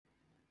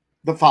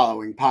The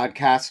following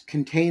podcast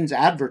contains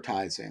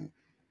advertising.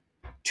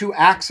 To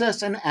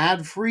access an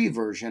ad-free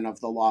version of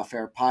the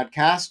Lawfare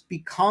podcast,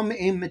 become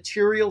a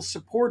material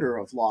supporter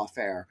of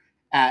Lawfare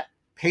at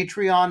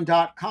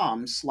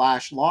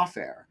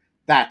patreon.com/lawfare.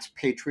 That's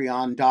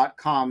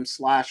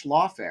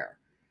patreon.com/lawfare.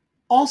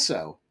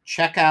 Also,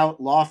 check out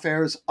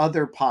Lawfare's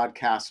other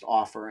podcast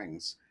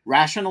offerings: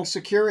 Rational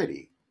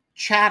Security,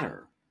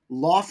 Chatter,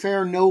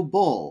 Lawfare No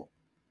Bull,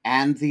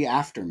 and The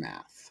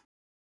Aftermath.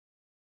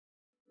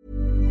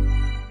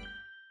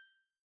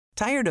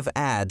 Tired of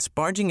ads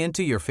barging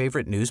into your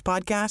favorite news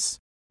podcasts?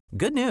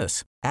 Good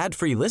news.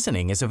 Ad-free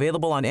listening is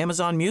available on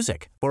Amazon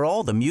Music for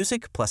all the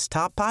music plus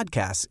top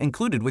podcasts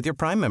included with your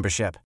Prime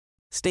membership.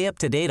 Stay up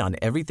to date on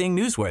everything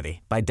newsworthy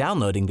by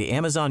downloading the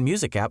Amazon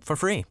Music app for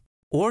free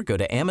or go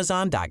to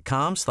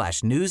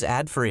amazon.com/news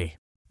ad free.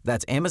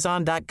 That's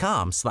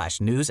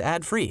amazon.com/news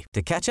ad free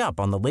to catch up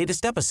on the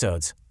latest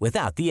episodes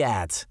without the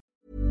ads.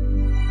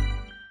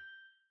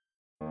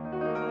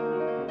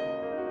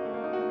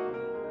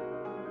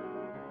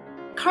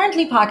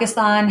 Currently,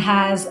 Pakistan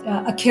has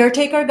a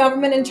caretaker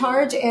government in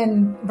charge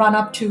in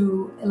run-up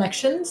to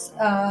elections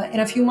in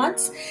a few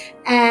months.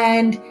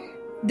 And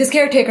this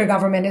caretaker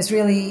government is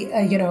really,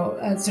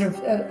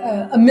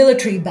 a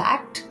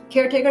military-backed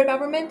caretaker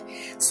government.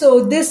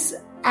 So this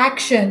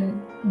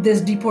action,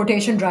 this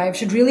deportation drive,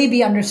 should really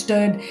be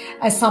understood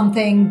as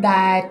something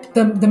that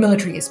the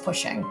military is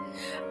pushing.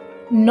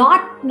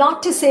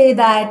 Not to say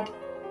that,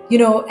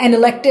 an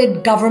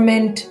elected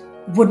government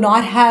would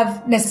not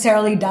have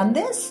necessarily done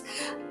this,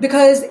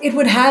 because it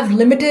would have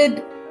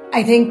limited,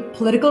 I think,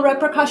 political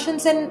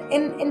repercussions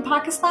in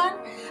Pakistan,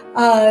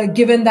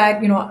 given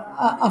that,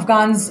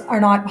 Afghans are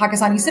not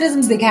Pakistani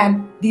citizens.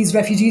 These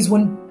refugees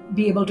wouldn't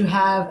be able to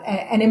have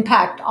an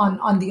impact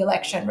on the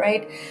election,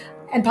 right?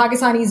 And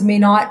Pakistanis may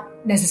not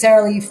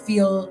necessarily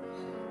feel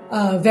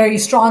very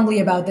strongly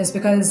about this,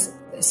 because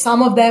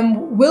some of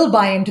them will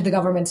buy into the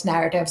government's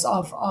narratives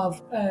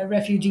of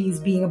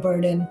refugees being a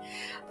burden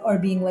or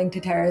being linked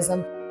to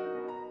terrorism.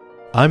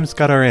 I'm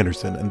Scott R.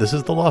 Anderson, and this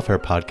is the Lawfare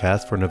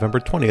podcast for November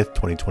 20th,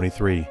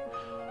 2023.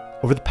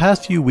 Over the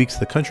past few weeks,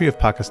 the country of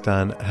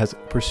Pakistan has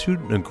pursued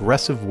an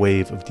aggressive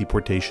wave of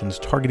deportations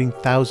targeting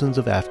thousands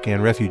of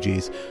Afghan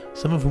refugees,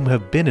 some of whom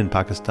have been in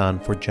Pakistan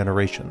for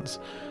generations.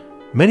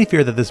 Many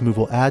fear that this move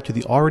will add to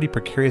the already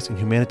precarious and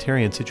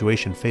humanitarian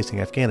situation facing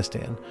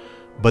Afghanistan.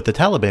 But the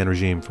Taliban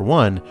regime, for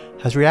one,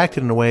 has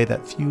reacted in a way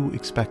that few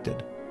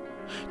expected.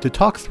 To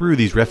talk through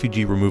these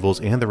refugee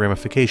removals and the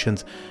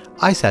ramifications,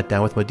 I sat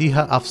down with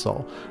Madiha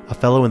Afzal, a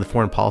fellow in the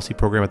foreign policy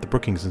program at the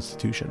Brookings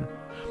Institution.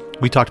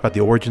 We talked about the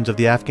origins of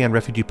the Afghan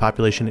refugee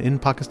population in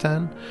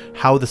Pakistan,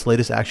 how this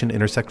latest action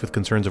intersects with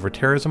concerns over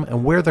terrorism,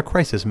 and where the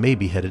crisis may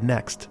be headed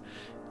next.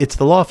 It's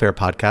the Lawfare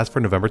podcast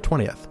for November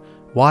 20th,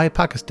 Why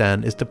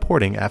Pakistan is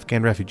Deporting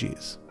Afghan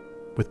Refugees,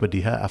 with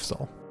Madiha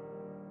Afzal.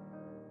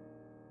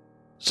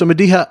 So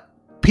Madiha,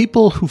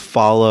 people who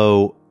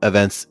follow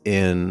events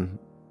in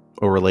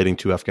or relating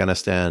to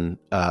Afghanistan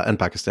and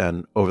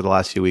Pakistan over the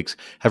last few weeks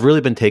have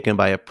really been taken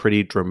by a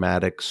pretty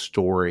dramatic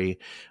story,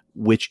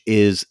 which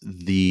is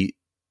the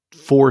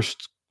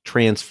forced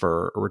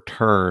transfer or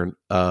return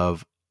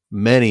of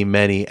many,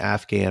 many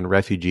Afghan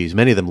refugees,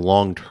 many of them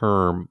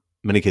long-term,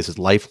 many cases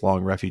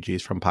lifelong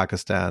refugees from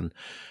Pakistan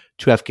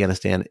to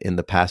Afghanistan in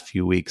the past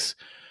few weeks.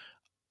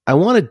 I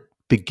want to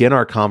begin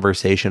our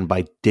conversation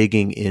by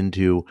digging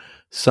into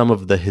some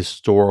of the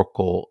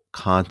historical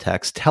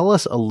context. Tell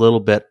us a little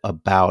bit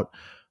about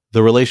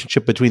the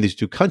relationship between these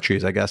two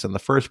countries, I guess, in the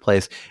first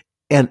place,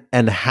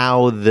 and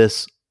how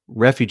this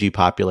refugee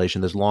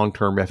population, this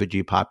long-term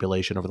refugee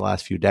population over the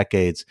last few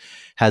decades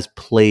has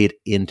played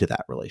into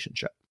that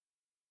relationship.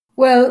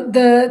 Well,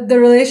 the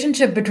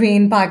relationship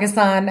between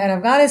Pakistan and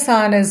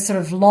Afghanistan is sort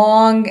of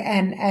long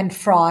and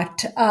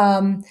fraught.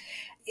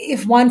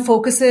 If one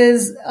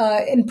focuses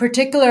in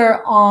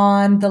particular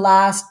on the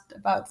last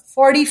about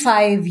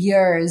 45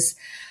 years,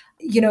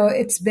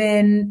 it's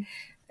been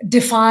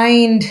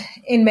defined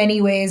in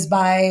many ways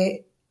by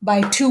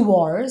two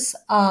wars.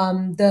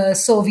 The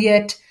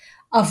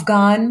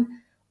Soviet-Afghan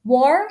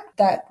War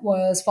that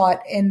was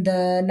fought in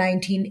the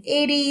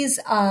 1980s,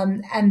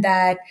 and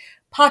that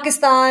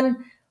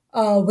Pakistan,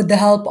 with the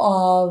help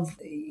of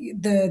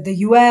the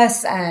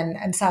US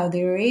and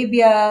Saudi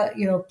Arabia,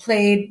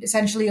 played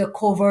essentially a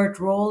covert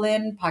role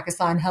in.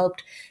 Pakistan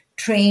helped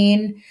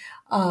train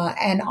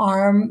and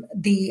arm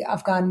the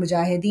Afghan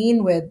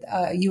Mujahideen with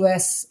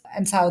US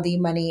and Saudi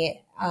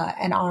money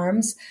and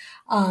arms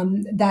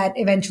that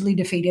eventually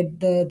defeated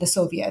the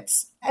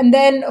Soviets. And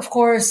then, of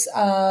course,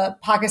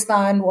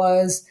 Pakistan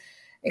was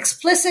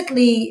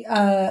explicitly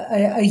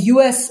a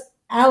US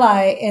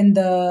ally in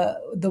the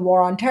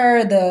war on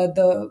terror,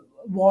 the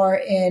war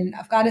in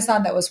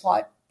Afghanistan that was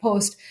fought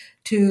post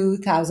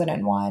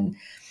 2001.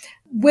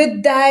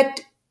 With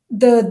that,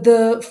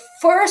 the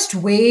first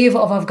wave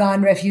of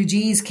Afghan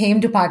refugees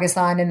came to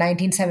Pakistan in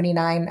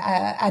 1979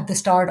 at the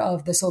start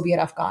of the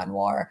Soviet-Afghan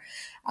War.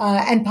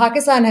 And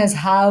Pakistan has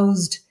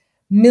housed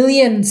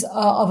millions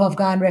of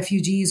Afghan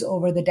refugees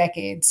over the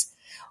decades.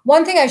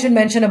 One thing I should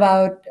mention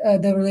about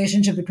the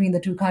relationship between the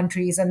two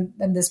countries, and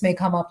this may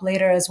come up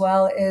later as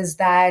well, is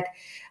that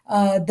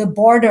the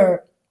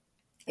border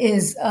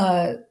is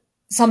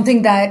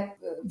something that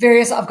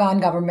various Afghan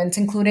governments,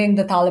 including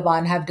the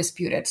Taliban, have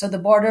disputed. So the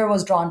border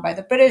was drawn by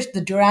the British,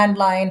 the Durand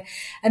Line,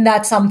 and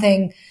that's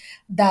something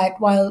that,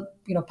 while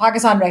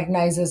Pakistan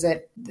recognizes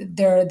it,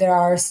 there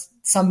are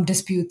some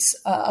disputes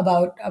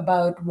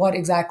about what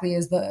exactly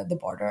is the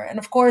border. And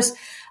of course,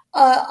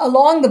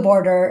 along the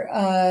border,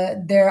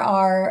 there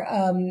are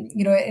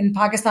in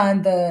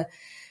Pakistan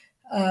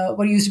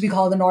what used to be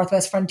called the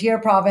Northwest Frontier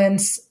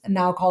Province,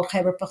 now called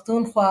Khyber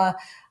Pakhtunkhwa.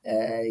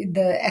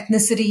 The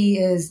ethnicity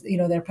is,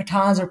 they're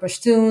Pathans or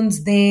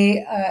Pashtuns.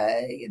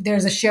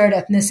 There's a shared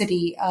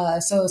ethnicity.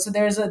 So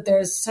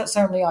there's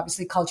certainly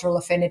obviously cultural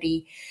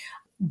affinity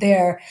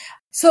there.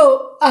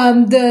 So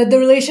the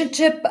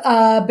relationship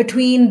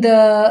between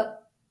the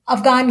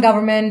Afghan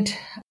government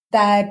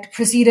that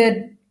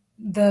preceded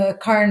the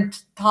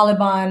current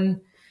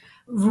Taliban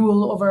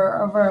rule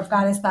over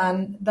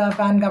Afghanistan, the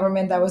Afghan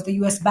government that was the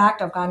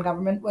US-backed Afghan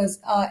government, was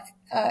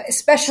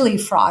especially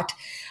fraught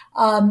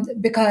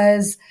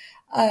because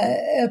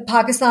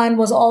Pakistan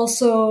was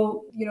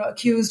also,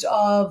 accused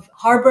of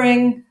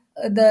harboring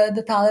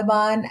the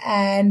Taliban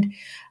and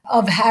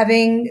of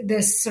having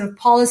this sort of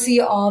policy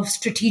of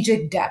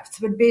strategic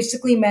depth, which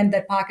basically meant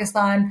that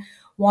Pakistan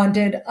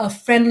wanted a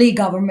friendly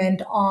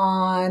government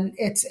on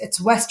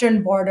its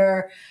western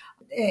border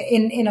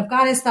in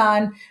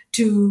Afghanistan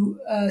to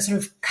sort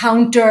of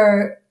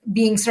counter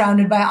being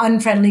surrounded by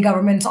unfriendly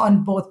governments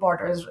on both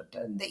borders,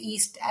 the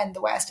east and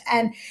the west.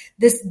 And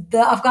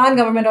the Afghan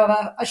government of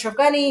Ashraf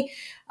Ghani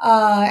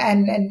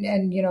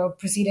and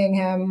preceding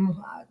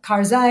him,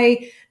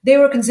 Karzai, they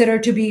were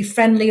considered to be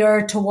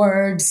friendlier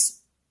towards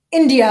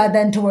India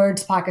than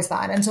towards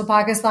Pakistan. And so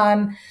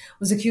Pakistan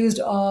was accused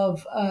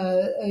of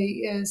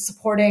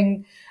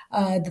supporting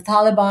the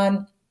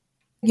Taliban,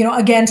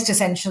 against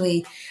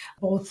essentially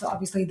both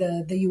obviously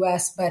the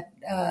US, but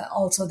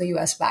also the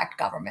US-backed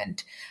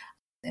government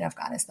in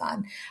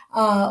Afghanistan.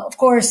 Of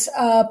course,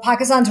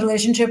 Pakistan's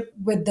relationship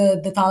with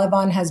the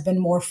Taliban has been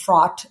more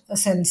fraught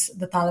since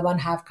the Taliban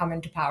have come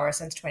into power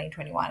since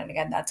 2021. And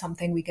again, that's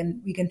something we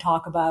can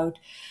talk about.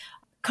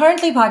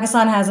 Currently,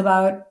 Pakistan has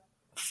about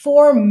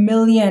 4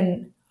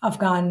 million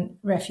Afghan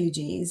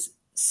refugees,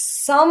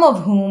 some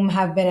of whom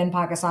have been in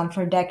Pakistan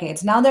for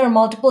decades. Now there are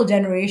multiple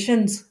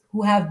generations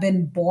who have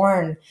been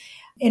born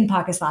in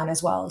Pakistan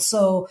as well.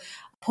 So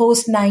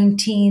post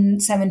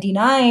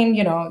 1979,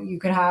 you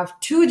could have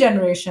two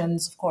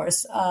generations, of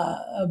course,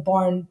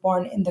 born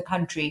in the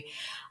country.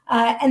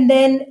 And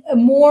then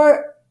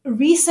more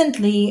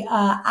recently,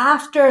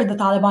 after the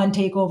Taliban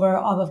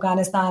takeover of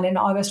Afghanistan in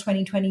August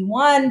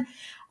 2021,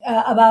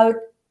 about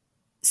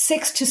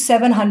 600,000 to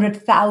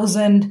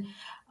 700,000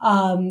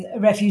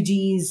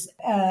 refugees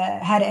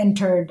had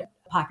entered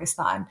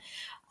Pakistan.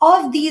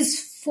 Of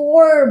these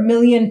 4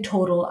 million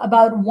total,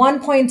 about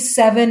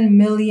 1.7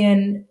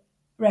 million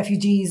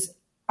refugees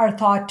are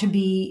thought to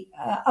be,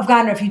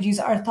 Afghan refugees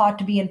are thought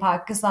to be in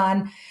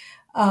Pakistan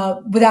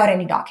without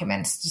any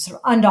documents, just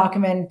sort of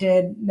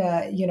undocumented,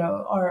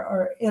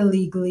 or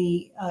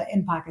illegally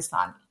in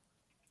Pakistan.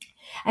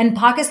 And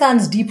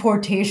Pakistan's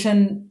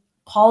deportation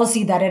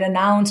policy that it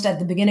announced at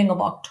the beginning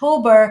of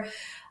October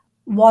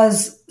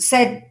was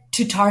set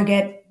to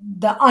target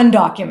the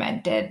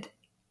undocumented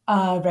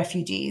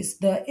refugees,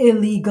 the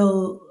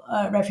illegal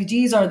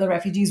refugees, or the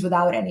refugees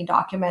without any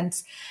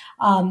documents.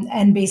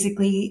 And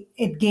basically,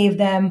 it gave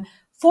them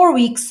 4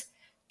 weeks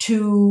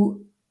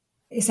to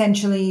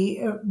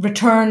essentially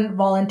return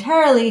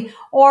voluntarily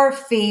or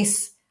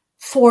face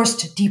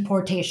forced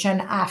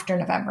deportation after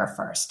November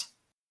 1st.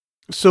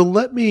 So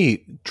let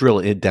me drill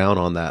it down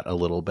on that a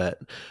little bit.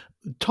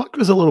 Talk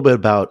to us a little bit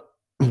about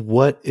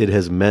what it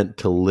has meant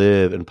to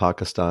live in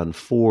Pakistan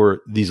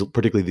for these,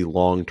 particularly the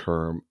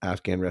long-term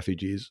Afghan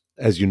refugees,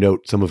 as you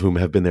note, some of whom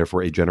have been there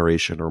for a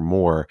generation or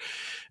more.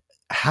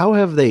 How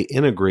have they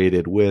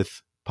integrated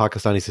with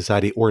Pakistani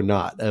society or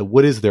not?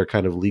 What is their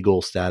kind of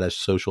legal status,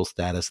 social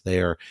status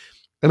there?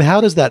 And how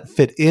does that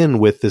fit in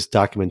with this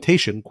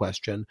documentation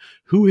question?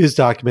 Who is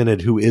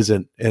documented, who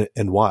isn't,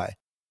 and why?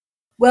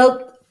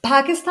 Well,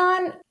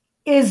 Pakistan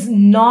is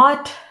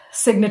not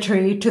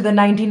signatory to the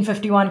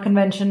 1951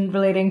 convention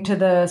relating to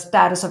the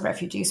status of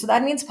refugees. So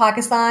that means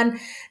Pakistan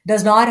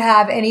does not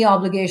have any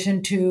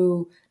obligation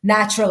to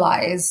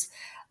naturalize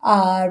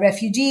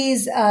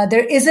refugees.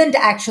 There isn't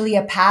actually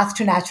a path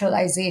to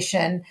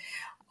naturalization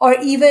or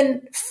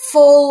even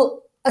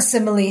full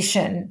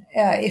assimilation,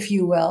 if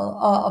you will,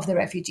 of the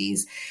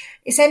refugees.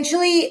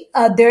 Essentially,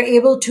 they're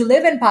able to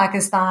live in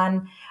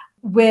Pakistan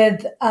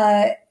with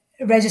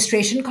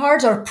registration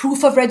cards or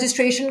proof of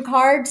registration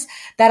cards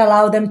that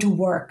allow them to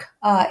work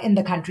in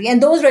the country.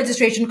 And those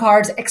registration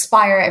cards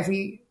expire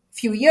every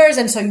few years.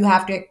 And so you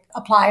have to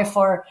apply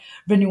for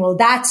renewal.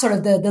 That's sort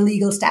of the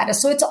legal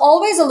status. So it's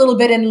always a little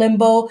bit in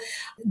limbo.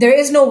 There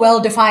is no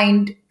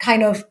well-defined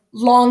kind of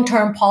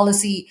long-term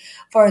policy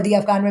for the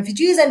Afghan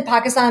refugees. And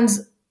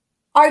Pakistan's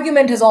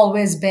argument has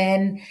always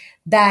been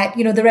that,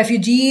 the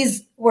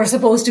refugees were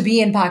supposed to be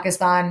in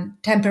Pakistan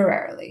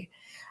temporarily,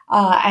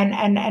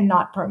 and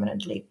not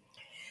permanently.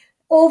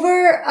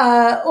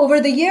 Over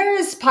the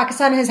years,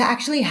 Pakistan has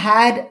actually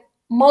had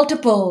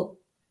multiple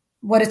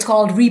what it's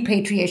called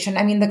repatriation.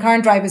 I mean, the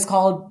current drive is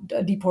called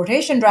a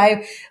deportation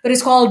drive, but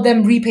it's called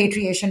them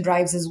repatriation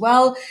drives as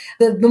well.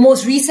 The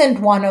most recent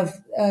one of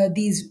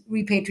these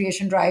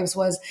repatriation drives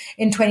was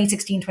in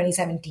 2016,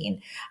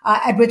 2017,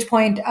 at which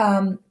point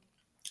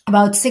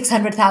about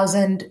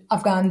 600,000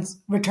 Afghans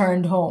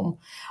returned home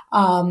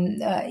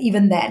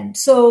even then.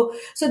 So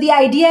the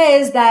idea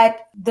is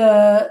that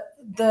the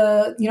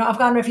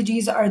Afghan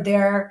refugees are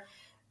there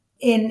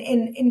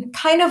in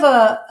kind of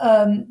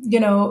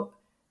a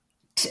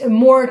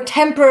more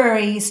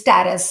temporary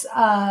status,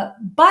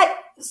 but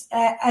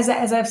as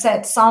I've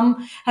said,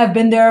 some have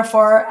been there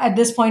for at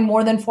this point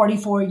more than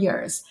 44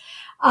 years.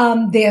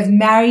 They may have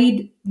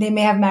married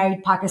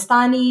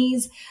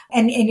Pakistanis,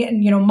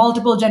 and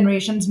multiple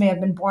generations may have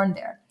been born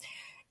there.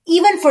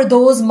 Even for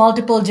those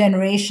multiple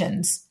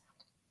generations,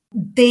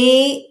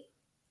 they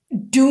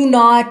do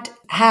not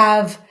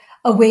have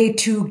a way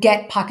to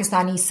get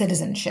Pakistani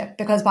citizenship,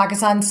 because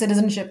Pakistan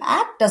Citizenship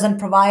Act doesn't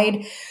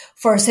provide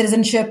for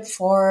citizenship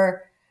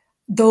for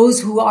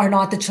those who are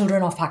not the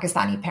children of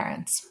Pakistani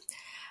parents.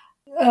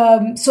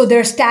 So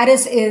their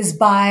status is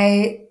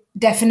by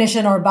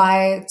definition or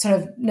by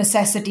sort of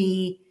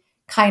necessity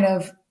kind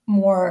of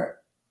more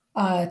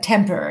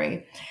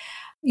temporary.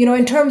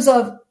 In terms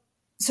of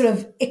sort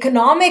of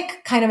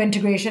economic kind of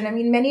integration, I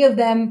mean, many of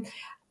them,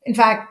 in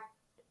fact,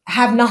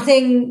 have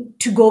nothing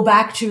to go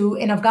back to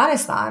in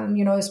Afghanistan,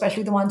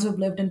 especially the ones who've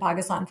lived in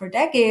Pakistan for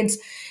decades.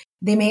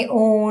 They may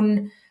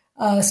own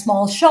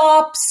small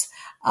shops.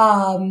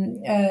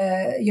 Some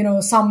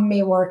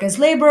may work as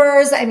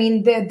laborers. I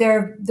mean,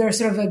 they're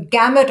sort of a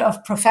gamut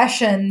of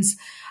professions.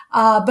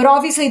 But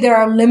obviously there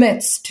are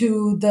limits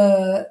to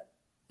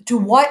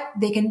what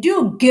they can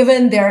do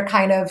given their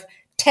kind of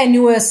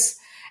tenuous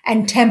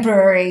and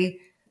temporary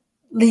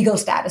legal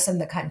status in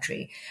the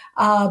country.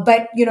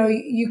 But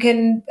you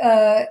can,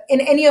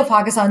 in any of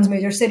Pakistan's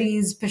major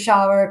cities,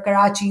 Peshawar,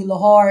 Karachi,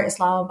 Lahore,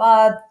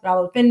 Islamabad,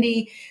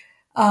 Rawalpindi,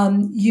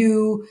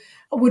 you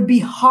would be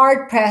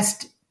hard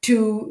pressed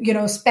to,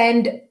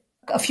 spend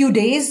a few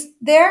days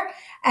there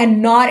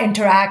and not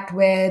interact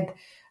with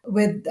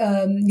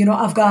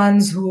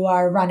Afghans who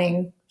are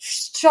running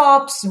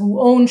shops, who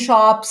own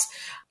shops.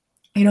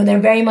 They're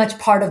very much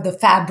part of the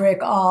fabric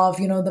of,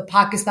 the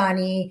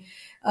Pakistani,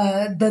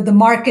 the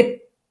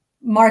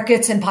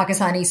markets in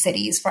Pakistani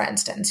cities, for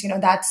instance.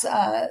 That's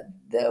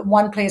the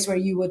one place where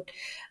you would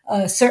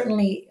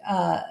certainly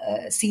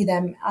see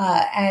them.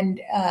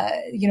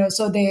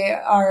 So they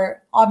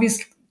are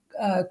obvious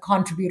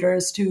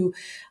contributors to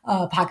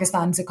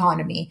Pakistan's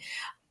economy.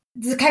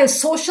 The kind of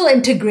social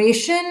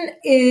integration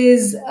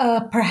is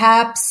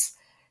perhaps,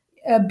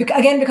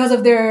 again, because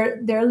of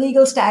their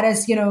legal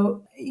status,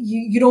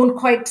 you don't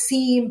quite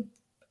see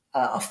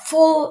a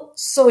full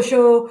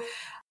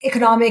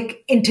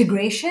socio-economic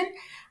integration.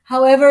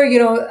 However,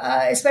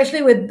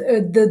 especially with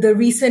the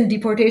recent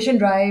deportation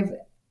drive,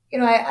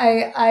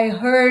 I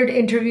heard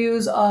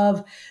interviews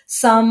of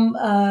some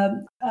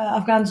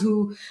Afghans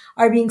who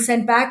are being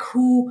sent back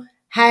who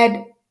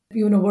had,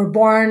 were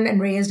born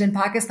and raised in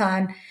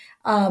Pakistan,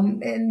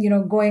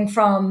 and going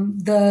from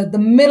the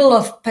middle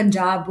of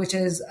Punjab, which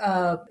is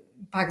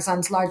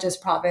Pakistan's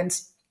largest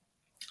province.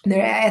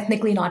 They're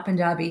ethnically not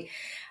Punjabi,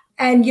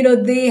 and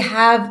they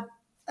have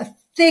a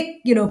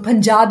thick,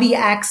 Punjabi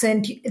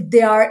accent.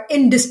 They are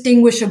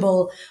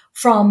indistinguishable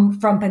from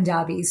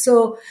Punjabi.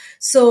 So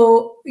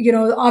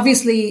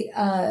obviously,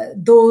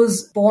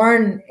 those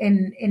born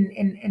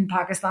in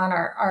Pakistan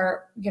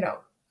are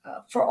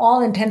for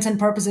all intents and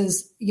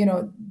purposes,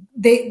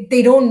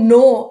 they don't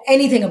know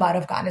anything about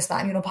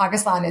Afghanistan.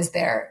 Pakistan is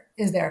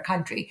their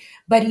country,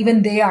 but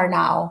even they are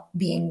now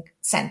being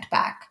sent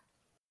back.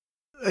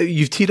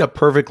 You've teed up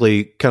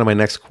perfectly kind of my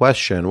next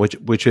question,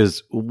 which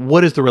is,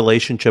 what is the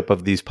relationship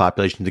of these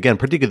populations, again,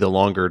 particularly the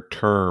longer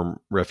term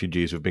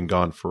refugees who've been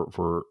gone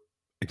for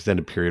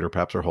extended period or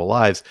perhaps their whole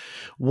lives?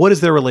 What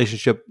is their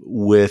relationship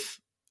with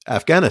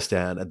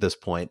Afghanistan at this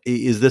point?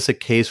 Is this a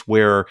case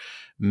where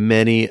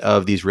many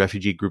of these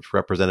refugee groups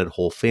represented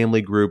whole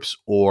family groups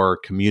or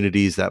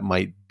communities that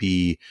might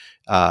be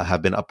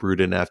have been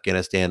uprooted in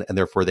Afghanistan, and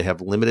therefore they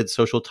have limited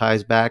social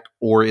ties back?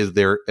 Or is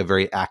there a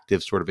very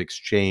active sort of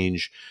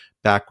exchange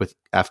back with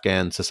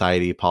Afghan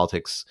society,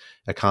 politics,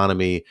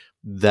 economy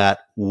that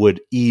would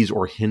ease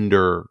or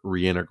hinder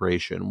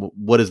reintegration?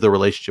 What is the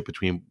relationship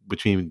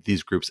between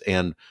these groups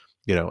and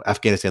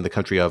Afghanistan, the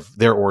country of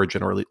their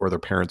origin or their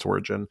parents'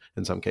 origin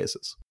in some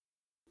cases?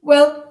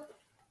 Well,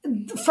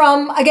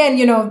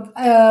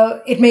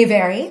 it may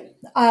vary,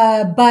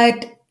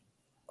 but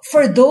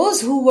for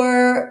those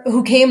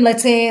who came,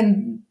 let's say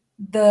in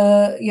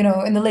the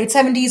late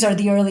 70s or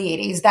the early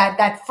 80s,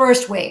 that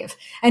first wave,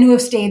 and who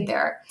have stayed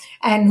there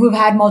and who have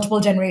had multiple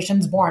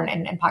generations born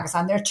in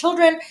Pakistan, their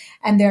children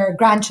and their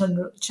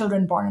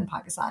grandchildren born in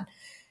Pakistan,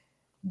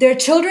 their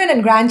children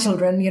and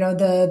grandchildren,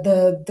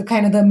 the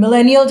kind of the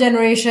millennial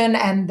generation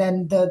and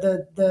then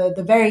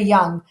the very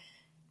young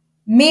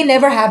may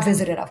never have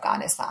visited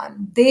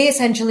Afghanistan. They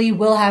essentially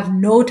will have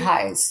no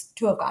ties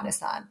to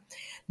Afghanistan.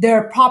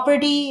 Their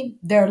property,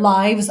 their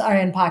lives are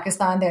in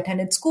Pakistan. They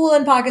attended school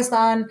in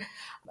Pakistan,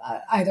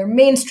 either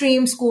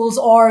mainstream schools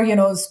or,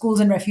 schools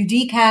in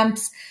refugee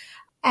camps.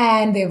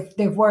 And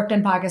they've worked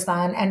in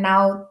Pakistan. And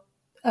now,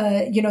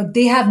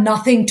 they have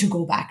nothing to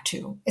go back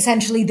to.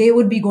 Essentially, they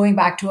would be going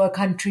back to a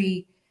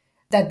country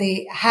that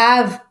they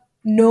have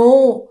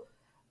no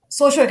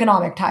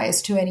socioeconomic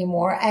ties to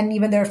anymore, and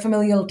even their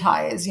familial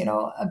ties,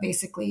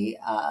 basically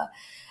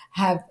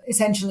have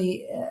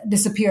essentially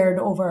disappeared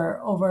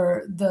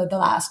over the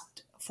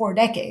last 4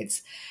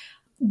 decades.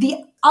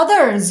 The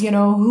others,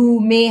 who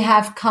may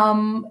have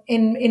come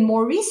in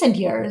more recent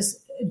years,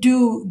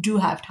 do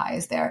have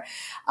ties there.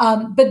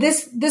 But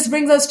this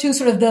brings us to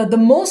sort of the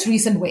most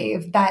recent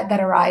wave that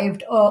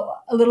arrived a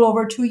little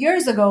over 2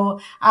 years ago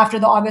after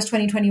the August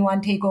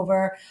 2021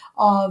 takeover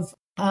of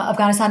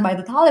Afghanistan by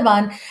the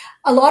Taliban.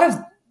 A lot of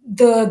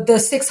the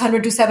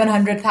 600 to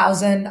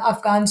 700,000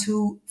 Afghans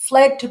who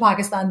fled to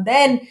Pakistan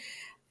then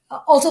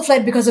also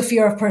fled because of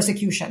fear of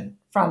persecution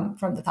from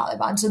the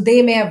Taliban. So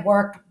they may have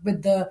worked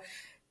with the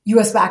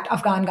US-backed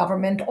Afghan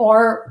government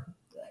or,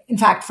 in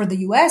fact, for the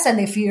US, and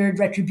they feared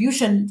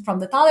retribution from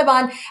the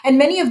Taliban. And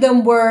many of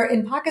them were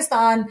in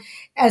Pakistan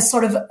as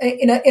sort of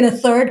in a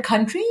third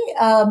country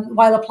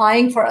while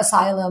applying for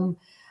asylum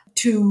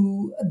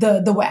to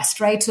the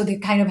West, right? So they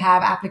kind of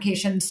have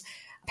applications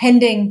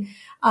pending.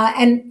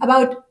 And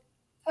about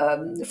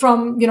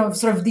from,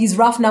 sort of these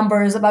rough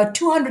numbers, about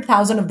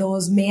 200,000 of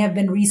those may have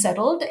been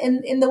resettled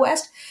in the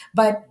West,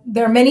 but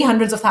there are many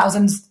hundreds of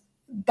thousands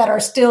that are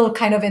still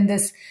kind of in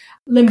this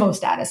limbo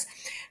status.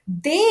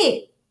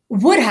 They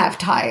would have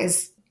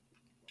ties,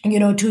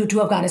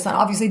 to Afghanistan.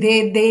 Obviously,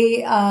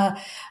 they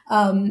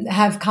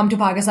have come to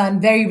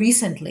Pakistan very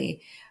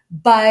recently,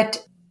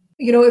 but,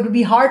 it would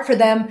be hard for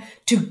them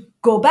to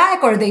go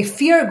back, or they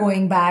fear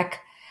going back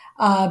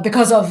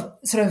because of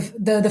sort of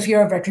the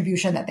fear of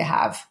retribution that they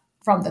have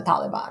from the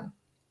Taliban.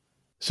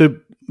 So,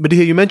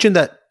 Madiha, you mentioned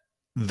that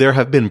there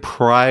have been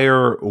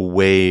prior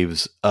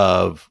waves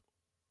of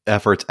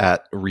efforts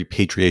at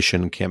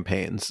repatriation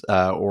campaigns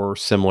or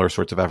similar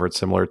sorts of efforts,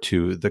 similar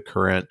to the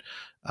current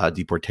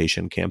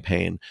deportation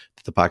campaign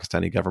that the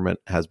Pakistani government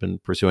has been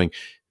pursuing.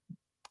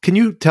 Can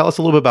you tell us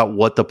a little bit about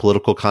what the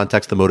political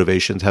context, the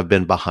motivations have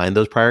been behind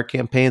those prior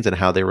campaigns and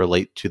how they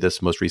relate to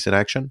this most recent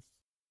action?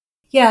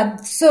 Yeah,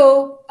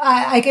 so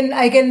I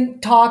can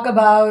talk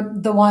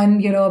about the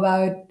one,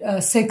 about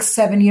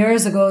 6-7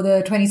 years ago,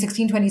 the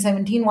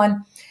 2016-2017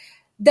 one.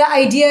 The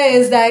idea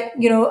is that,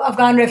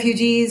 Afghan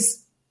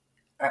refugees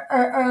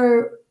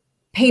are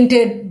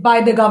painted by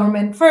the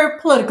government for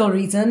political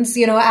reasons,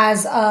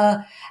 as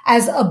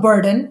a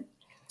burden.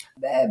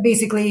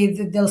 Basically,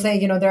 they'll say,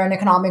 they're an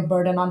economic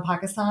burden on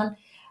Pakistan.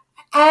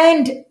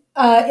 And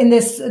in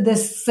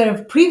this sort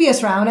of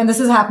previous round, and this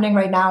is happening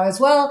right now as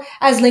well,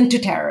 as linked to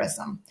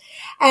terrorism.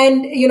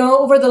 And,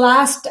 over the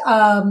last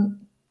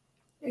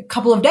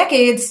couple of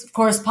decades, of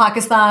course,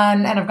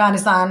 Pakistan and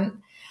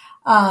Afghanistan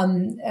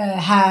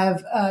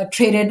have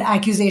traded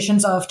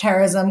accusations of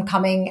terrorism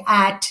coming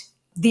at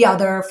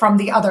from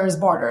the other's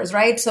borders,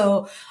 right?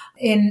 So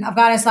in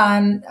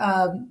Afghanistan,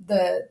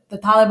 the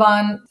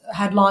Taliban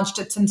had launched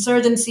its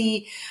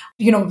insurgency.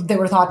 They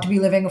were thought to be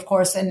living, of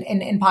course,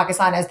 in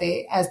Pakistan as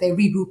they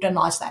regrouped and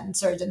launched that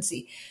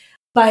insurgency.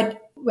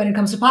 But when it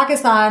comes to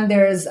Pakistan,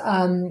 there's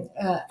an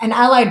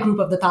allied group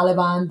of the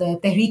Taliban, the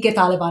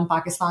Tehreek-e-Taliban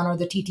Pakistan, or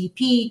the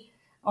TTP,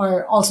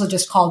 or also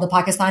just called the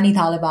Pakistani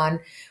Taliban,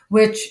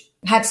 which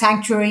had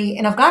sanctuary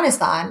in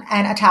Afghanistan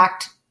and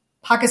attacked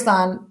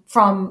Pakistan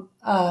from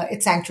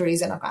its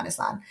sanctuaries in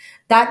Afghanistan.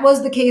 That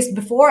was the case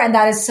before, and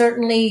that is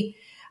certainly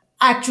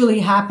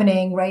actually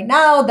happening right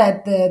now,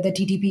 that the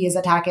TTP is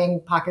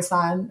attacking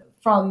Pakistan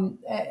from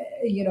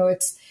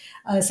its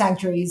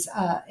sanctuaries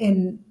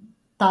in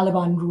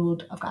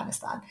Taliban-ruled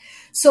Afghanistan.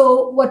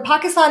 So what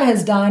Pakistan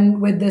has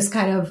done with this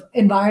kind of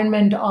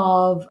environment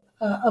of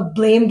a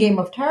blame game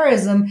of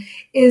terrorism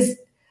is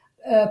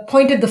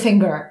pointed the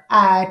finger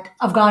at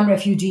Afghan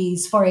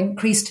refugees for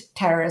increased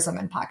terrorism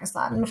in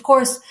Pakistan. And of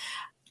course,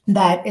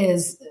 that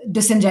is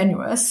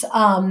disingenuous.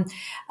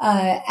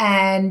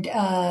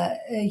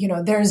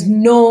 There's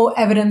no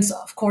evidence,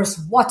 of course,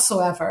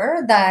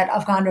 whatsoever that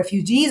Afghan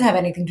refugees have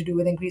anything to do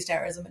with increased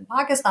terrorism in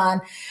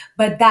Pakistan.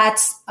 But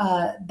that's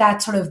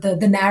sort of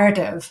the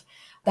narrative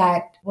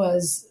that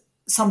was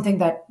something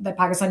that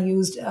Pakistan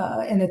used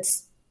in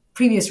its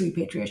previous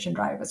repatriation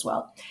drive as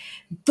well.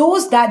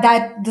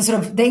 The sort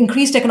of the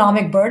increased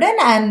economic burden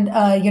and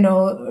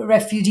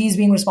refugees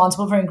being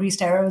responsible for increased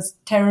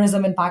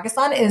terrorism in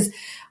Pakistan is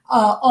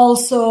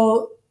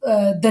also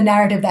the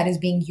narrative that is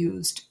being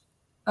used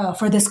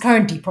for this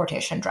current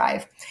deportation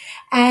drive.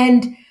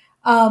 And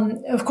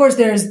of course,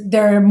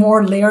 there are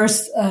more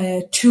layers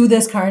to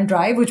this current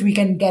drive, which we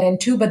can get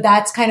into, but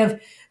that's kind of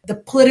the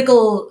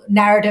political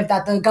narrative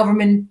that the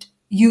government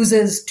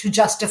uses to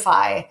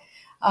justify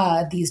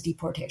these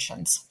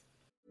deportations.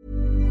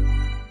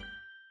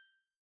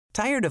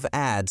 Tired of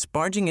ads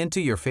barging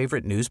into your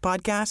favorite news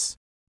podcasts?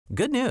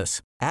 Good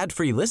news.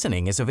 Ad-free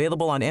listening is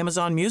available on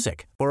Amazon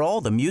Music for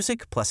all the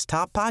music plus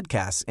top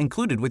podcasts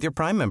included with your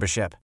Prime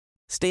membership.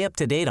 Stay up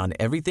to date on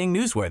everything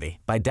newsworthy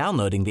by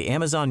downloading the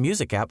Amazon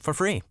Music app for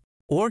free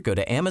or go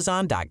to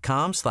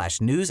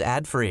amazon.com/news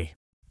ad free.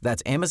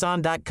 That's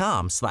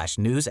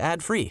amazon.com/news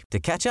ad free to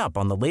catch up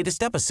on the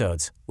latest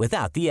episodes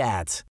without the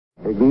ads.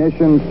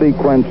 Ignition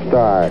sequence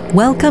start.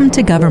 Welcome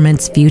to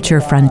Government's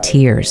Future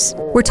Frontiers.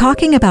 We're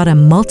talking about a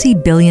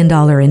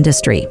multi-billion-dollar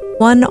industry,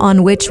 one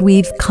on which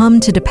we've come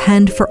to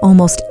depend for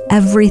almost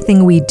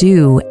everything we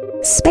do,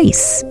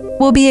 space.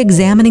 We'll be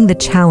examining the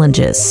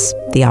challenges,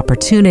 the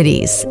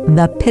opportunities,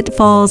 the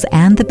pitfalls,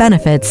 and the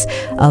benefits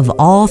of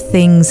all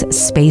things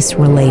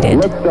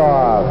space-related.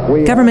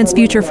 Government's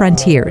Future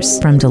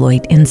Frontiers from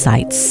Deloitte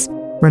Insights.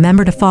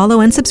 Remember to follow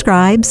and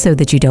subscribe so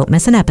that you don't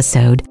miss an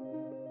episode.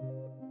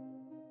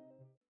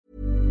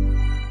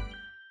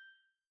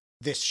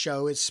 This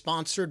show is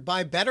sponsored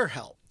by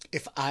BetterHelp.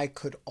 If I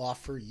could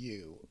offer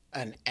you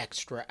an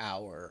extra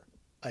hour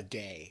a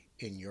day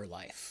in your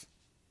life,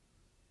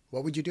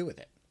 what would you do with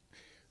it?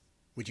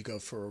 Would you go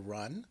for a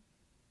run?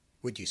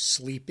 Would you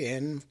sleep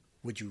in?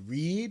 Would you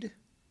read?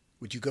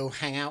 Would you go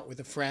hang out with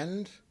a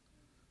friend?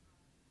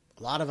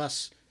 A lot of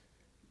us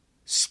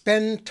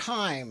spend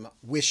time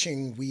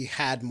wishing we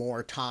had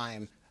more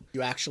time.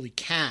 You actually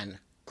can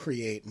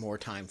create more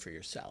time for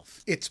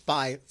yourself. It's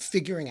by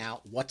figuring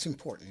out what's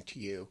important to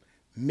you,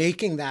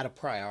 making that a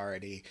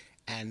priority,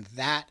 and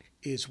that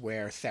is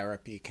where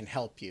therapy can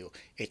help you.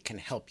 It can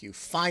help you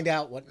find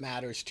out what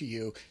matters to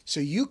you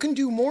so you can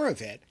do more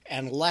of it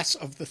and less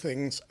of the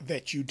things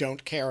that you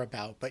don't care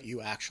about but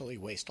you actually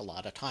waste a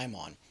lot of time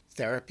on.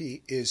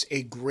 Therapy is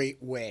a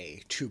great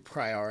way to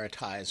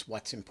prioritize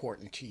what's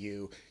important to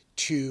you,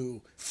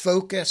 to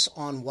focus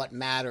on what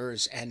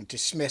matters and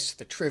dismiss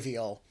the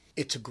trivial.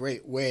 It's a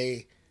great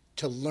way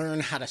to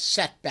learn how to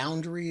set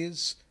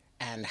boundaries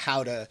and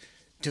how to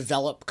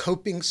develop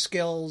coping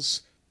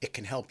skills. It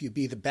can help you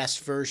be the best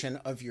version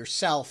of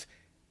yourself,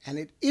 and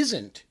it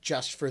isn't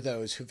just for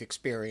those who've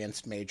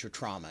experienced major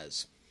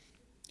traumas.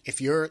 If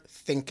you're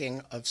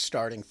thinking of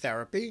starting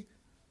therapy,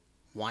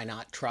 why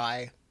not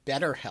try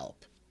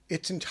BetterHelp?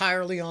 It's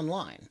entirely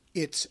online.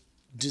 It's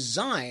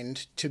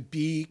designed to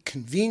be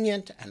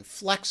convenient and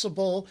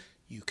flexible.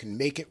 You can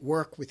make it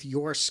work with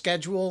your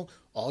schedule.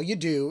 All you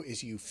do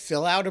is you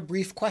fill out a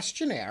brief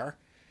questionnaire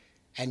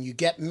and you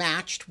get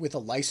matched with a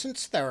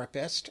licensed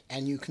therapist,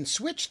 and you can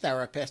switch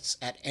therapists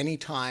at any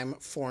time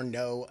for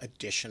no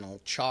additional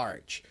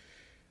charge.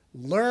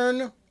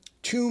 Learn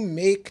to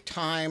make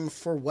time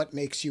for what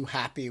makes you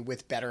happy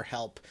with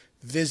BetterHelp.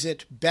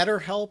 Visit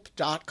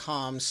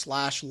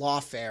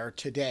betterhelp.com/lawfare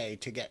today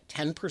to get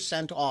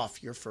 10%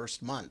 off your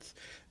first month.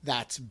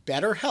 That's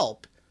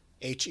BetterHelp,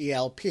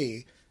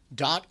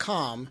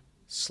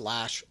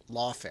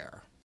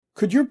 HELP.com/lawfare.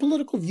 Could your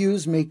political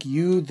views make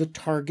you the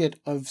target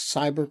of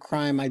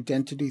cybercrime,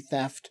 identity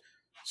theft,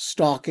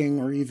 stalking,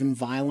 or even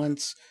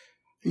violence?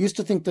 I used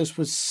to think this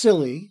was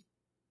silly,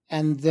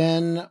 and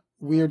then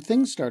weird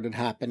things started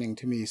happening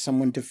to me.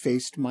 Someone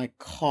defaced my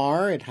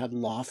car. It had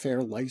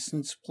lawfare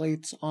license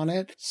plates on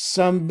it.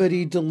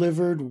 Somebody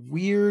delivered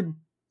weird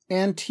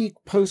antique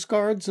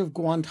postcards of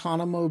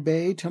Guantanamo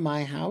Bay to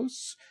my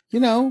house. You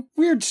know,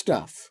 weird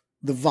stuff.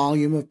 The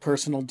volume of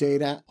personal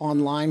data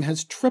online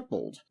has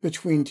tripled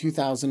between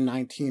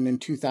 2019 and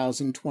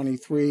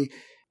 2023,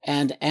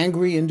 and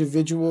angry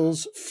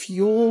individuals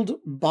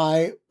fueled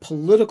by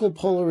political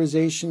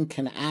polarization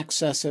can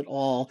access it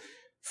all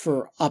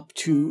for up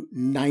to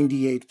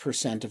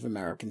 98% of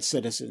American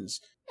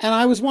citizens. And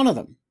I was one of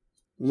them.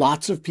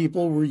 Lots of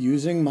people were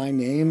using my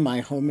name,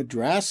 my home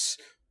address,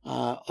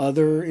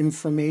 other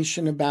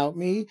information about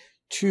me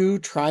to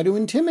try to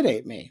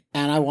intimidate me.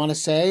 And I want to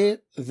say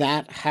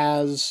that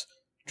has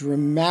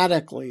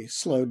dramatically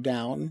slowed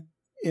down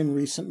in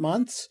recent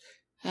months.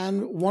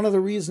 And one of the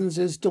reasons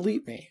is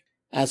Delete Me.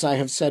 As I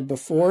have said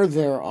before,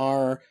 there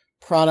are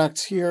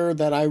products here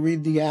that I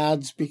read the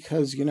ads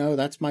because,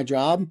 that's my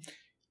job.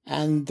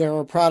 And there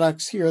are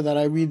products here that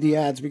I read the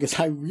ads because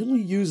I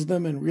really use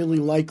them and really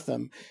like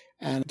them.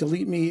 And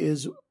Delete Me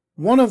is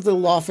one of the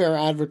lawfare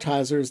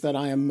advertisers that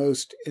I am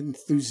most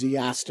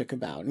enthusiastic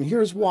about. And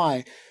here's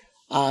why.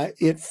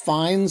 It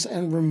finds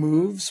and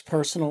removes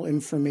personal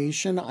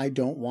information I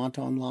don't want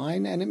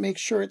online, and it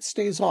makes sure it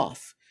stays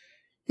off.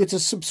 It's a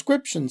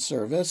subscription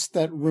service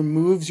that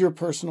removes your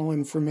personal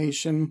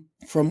information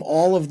from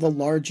all of the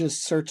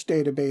largest search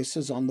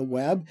databases on the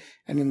web,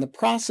 and in the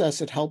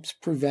process, it helps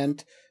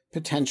prevent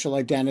potential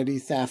identity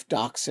theft,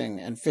 doxing,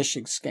 and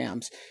phishing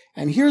scams.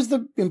 And here's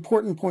the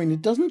important point.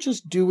 It doesn't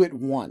just do it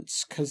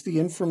once, because the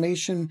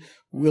information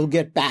will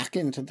get back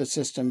into the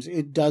systems.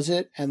 It does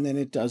it, and then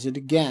it does it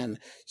again.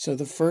 So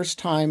the first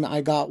time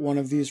I got one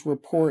of these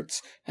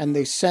reports, and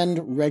they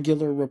send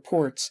regular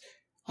reports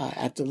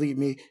at Delete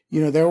Me,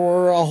 there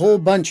were a whole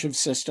bunch of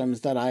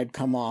systems that I'd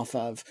come off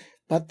of.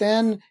 But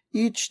then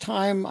each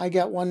time I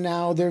get one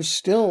now, there's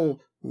still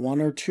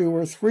 1 or 2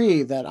 or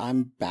 3 that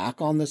I'm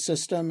back on the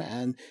system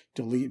and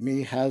Delete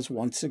Me has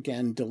once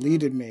again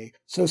deleted me.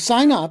 So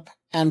sign up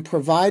and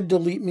provide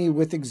Delete Me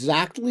with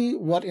exactly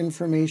what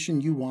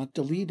information you want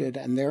deleted,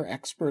 and their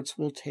experts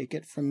will take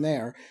it from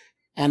there.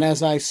 And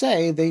as I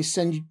say, they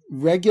send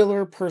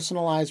regular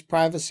personalized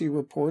privacy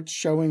reports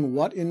showing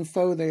what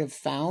info they have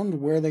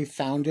found, where they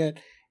found it,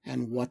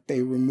 and what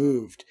they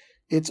removed.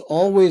 It's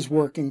always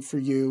working for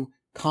you,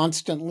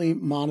 constantly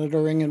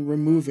monitoring and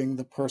removing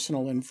the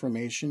personal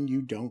information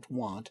you don't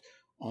want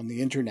on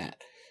the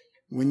internet.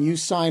 When you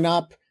sign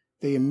up,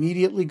 they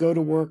immediately go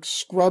to work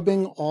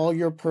scrubbing all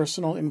your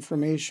personal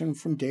information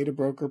from data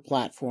broker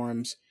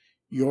platforms.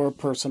 Your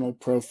personal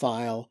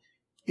profile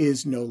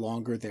is no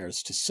longer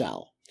theirs to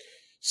sell.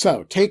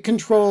 So take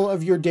control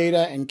of your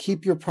data and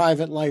keep your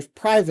private life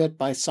private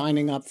by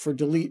signing up for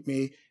Delete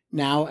Me,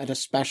 now at a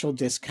special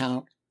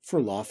discount for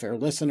Lawfare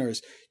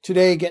listeners.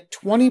 Today, get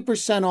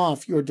 20%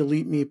 off your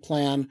Delete Me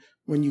plan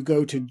when you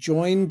go to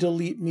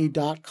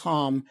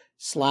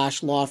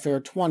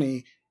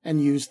joindeleteme.com/lawfare20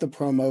 and use the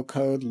promo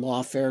code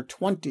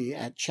lawfare20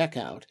 at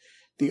checkout.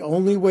 The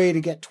only way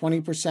to get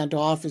 20%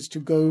 off is to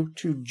go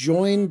to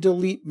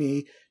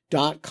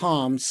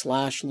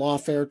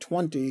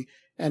joindeleteme.com/lawfare20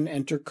 and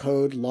enter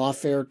code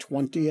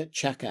lawfare20 at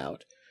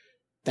checkout.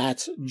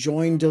 That's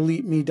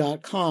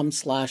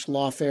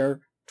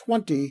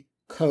joindeleteme.com/lawfare20,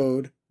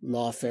 code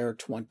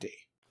lawfare20.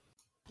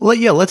 Well,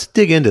 yeah, let's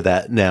dig into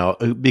that now,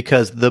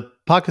 because the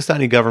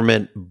Pakistani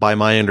government, by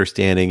my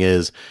understanding,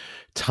 is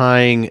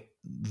tying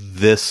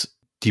this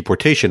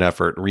deportation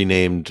effort,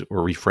 renamed or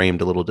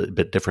reframed a little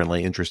bit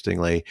differently,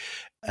 interestingly,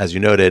 as you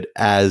noted,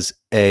 as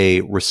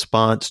a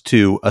response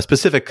to a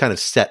specific kind of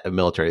set of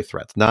military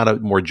threats, not a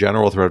more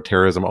general threat of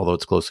terrorism, although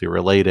it's closely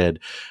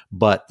related,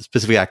 but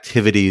specific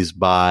activities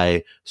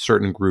by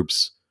certain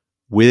groups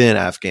within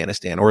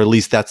Afghanistan, or at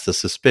least that's the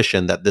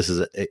suspicion, that this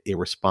is a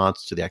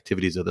response to the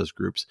activities of those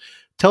groups.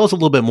 Tell us a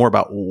little bit more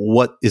about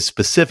what is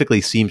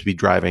specifically seems to be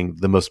driving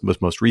the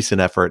most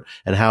recent effort,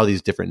 and how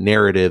these different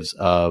narratives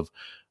of,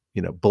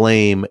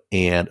 blame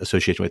and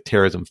association with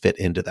terrorism fit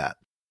into that.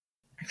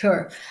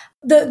 Sure.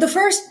 The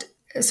first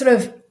sort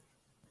of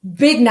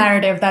big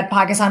narrative that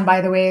Pakistan,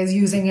 by the way, is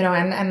using,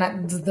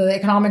 and the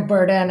economic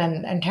burden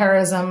and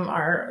terrorism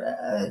are,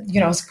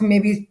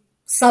 maybe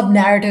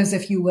sub-narratives,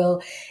 if you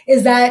will,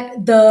 is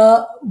that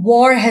the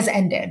war has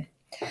ended.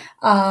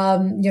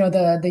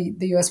 The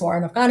U.S. war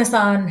in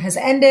Afghanistan has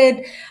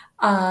ended.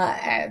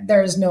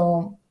 There's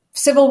no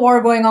civil war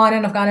going on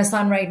in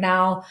Afghanistan right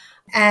now.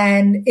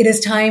 And it is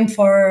time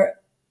for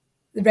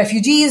the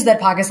refugees that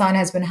Pakistan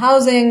has been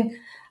housing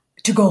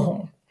to go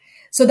home.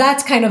 So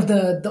that's kind of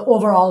the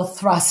overall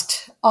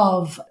thrust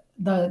of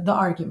the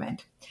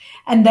argument.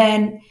 And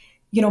then,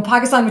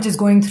 Pakistan, which is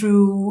going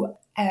through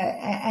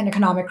an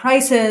economic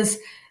crisis,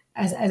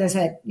 as I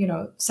said,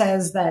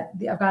 says that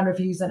the Afghan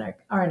refugees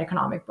are an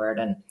economic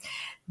burden.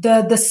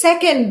 The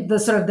second,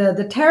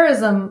 the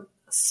terrorism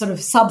sort of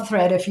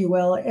sub-thread, if you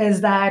will,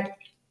 is that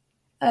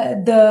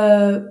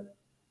the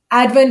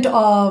advent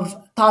of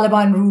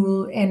Taliban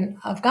rule in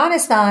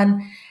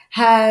Afghanistan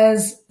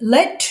has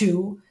led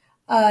to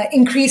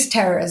increased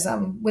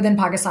terrorism within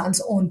Pakistan's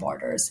own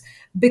borders,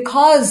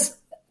 because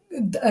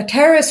a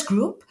terrorist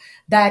group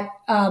that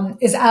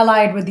is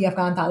allied with the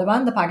Afghan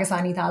Taliban, the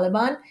Pakistani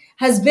Taliban,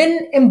 has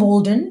been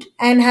emboldened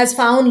and has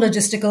found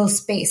logistical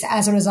space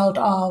as a result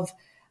of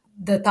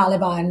the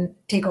Taliban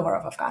takeover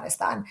of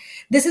Afghanistan.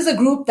 This is a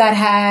group that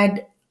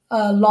had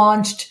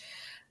launched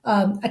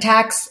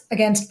attacks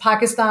against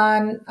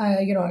Pakistan,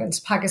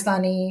 against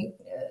Pakistani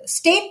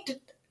state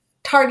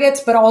targets,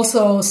 but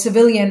also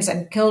civilians,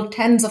 and killed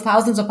tens of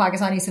thousands of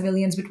Pakistani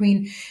civilians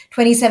between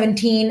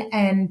 2017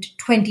 and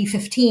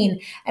 2015.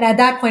 And at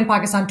that point,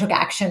 Pakistan took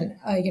action,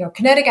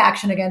 kinetic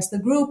action against the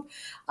group.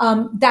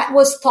 That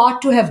was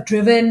thought to have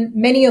driven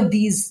many of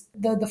these,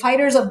 the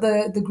fighters of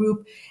the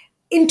group,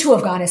 into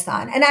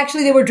Afghanistan. And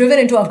actually, they were driven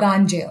into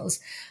Afghan jails.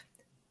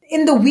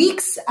 In the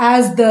weeks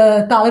as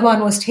the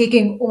Taliban was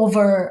taking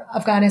over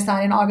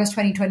Afghanistan in August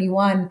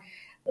 2021,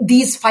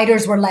 these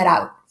fighters were let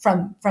out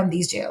from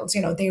these jails.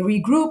 They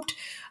regrouped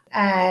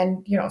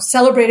and,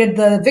 celebrated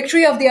the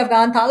victory of the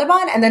Afghan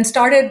Taliban, and then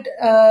started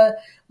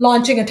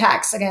launching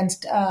attacks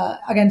against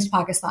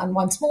Pakistan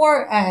once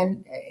more,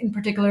 and in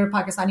particular,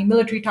 Pakistani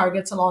military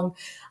targets along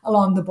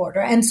the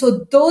border. And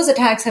so those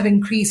attacks have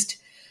increased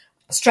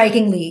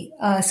strikingly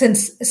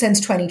since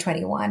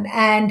 2021.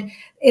 And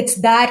it's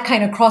that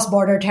kind of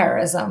cross-border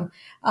terrorism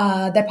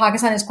that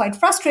Pakistan is quite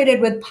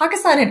frustrated with.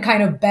 Pakistan had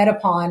kind of bet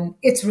upon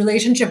its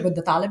relationship with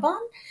the Taliban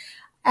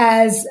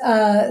as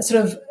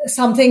sort of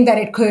something that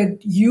it could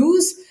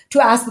use to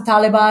ask the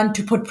Taliban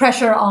to put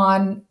pressure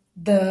on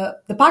the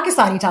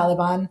Pakistani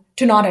Taliban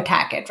to not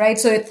attack it, right?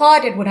 So it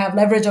thought it would have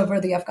leverage over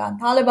the Afghan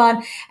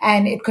Taliban,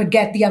 and it could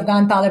get the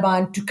Afghan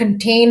Taliban to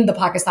contain the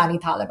Pakistani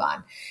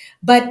Taliban.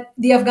 But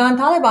the Afghan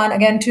Taliban,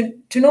 again, to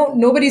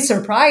nobody's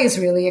surprise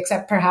really,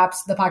 except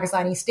perhaps the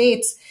Pakistani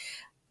states,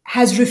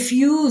 has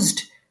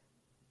refused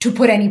to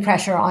put any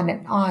pressure on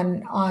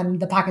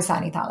the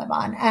Pakistani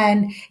Taliban,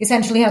 and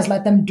essentially has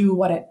let them do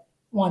what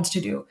wants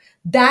to do.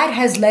 That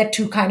has led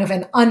to kind of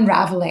an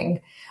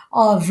unraveling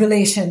of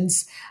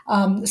relations,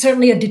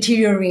 certainly a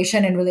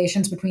deterioration in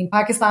relations between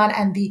Pakistan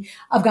and the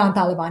Afghan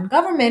Taliban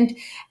government.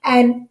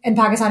 And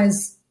Pakistan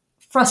is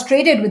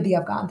frustrated with the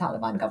Afghan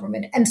Taliban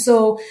government. And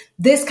so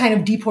this kind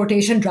of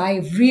deportation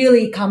drive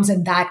really comes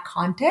in that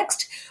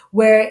context,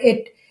 where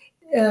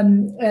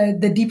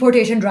the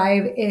deportation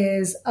drive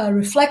is a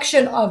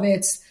reflection of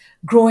its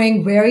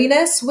growing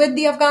wariness with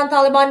the Afghan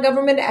Taliban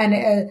government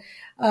and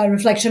a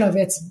reflection of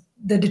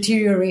the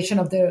deterioration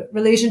of the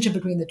relationship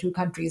between the two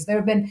countries. There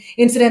have been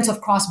incidents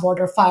of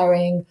cross-border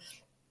firing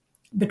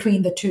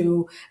between the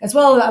two as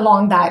well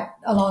along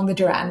the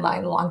Durand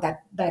line, along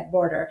that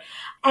border.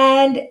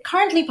 And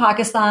currently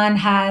Pakistan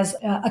has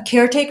a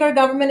caretaker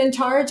government in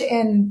charge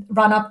in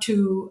run up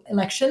to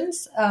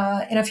elections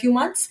in a few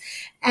months.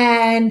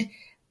 And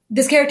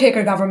this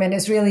caretaker government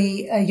is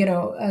really,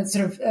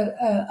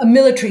 a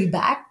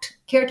military-backed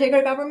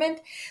caretaker government.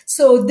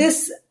 So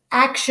this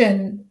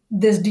action,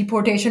 this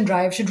deportation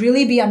drive, should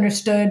really be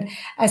understood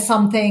as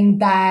something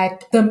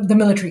that the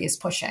military is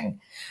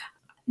pushing.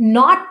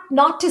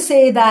 Not to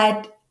say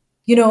that,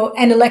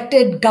 an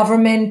elected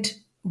government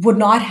would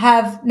not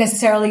have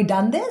necessarily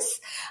done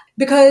this,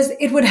 because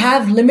it would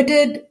have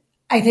limited,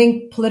 I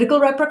think, political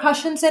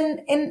repercussions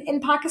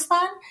in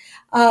Pakistan.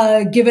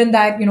 Given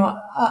that,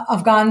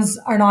 Afghans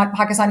are not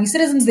Pakistani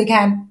citizens,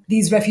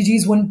 these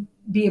refugees wouldn't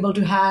be able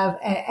to have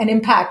an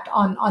impact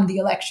on the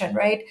election,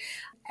 right?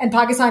 And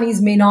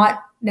Pakistanis may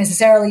not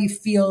necessarily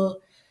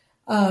feel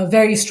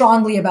very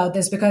strongly about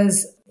this,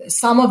 because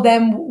some of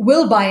them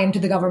will buy into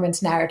the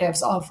government's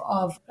narratives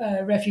of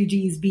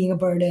refugees being a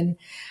burden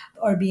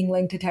or being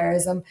linked to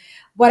terrorism.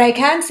 What I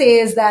can say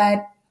is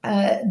that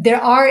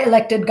there are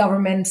elected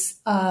governments.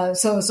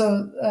 The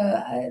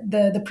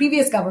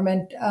previous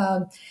government,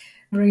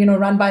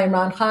 run by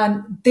Imran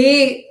Khan,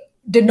 they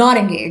did not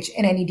engage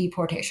in any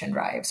deportation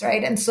drives,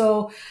 right? And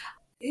so,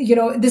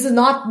 this is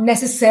not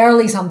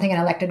necessarily something an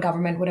elected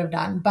government would have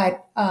done,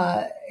 but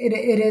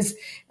it is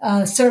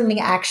certainly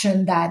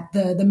action that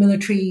the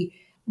military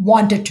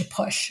wanted to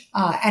push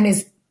and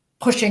is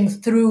pushing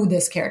through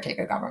this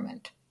caretaker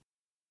government.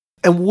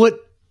 And what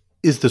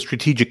is the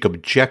strategic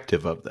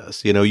objective of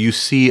this? You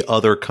see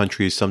other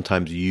countries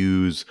sometimes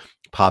use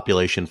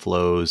population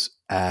flows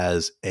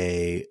as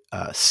a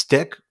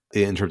stick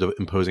in terms of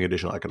imposing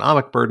additional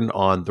economic burden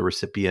on the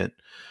recipient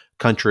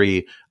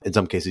country. In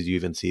some cases, you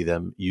even see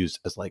them used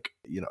as a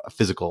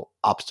physical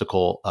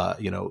obstacle,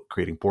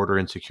 creating border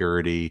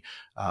insecurity,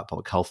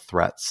 public health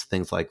threats,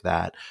 things like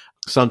that.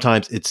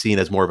 Sometimes it's seen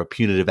as more of a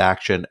punitive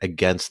action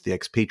against the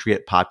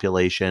expatriate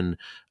population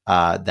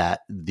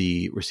that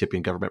the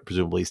recipient government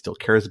presumably still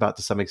cares about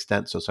to some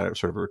extent. So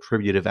sort of a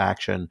retributive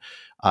action.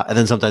 And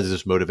then sometimes it's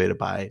just motivated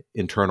by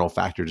internal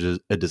factors,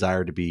 a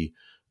desire to be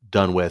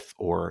done with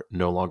or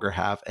no longer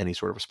have any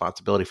sort of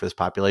responsibility for this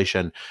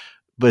population.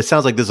 But it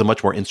sounds like this is a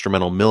much more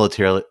instrumental,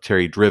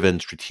 military-driven,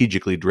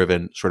 strategically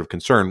driven sort of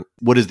concern.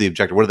 What is the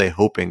objective? What are they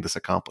hoping this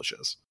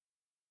accomplishes?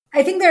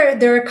 I think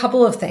there are a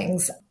couple of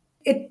things.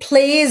 It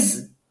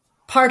plays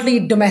partly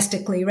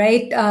domestically,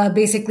 right?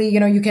 Basically,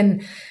 you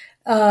can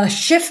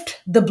shift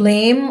the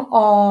blame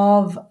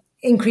of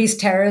increased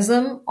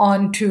terrorism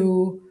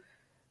onto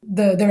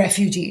the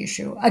refugee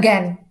issue.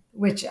 Again,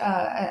 which,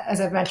 as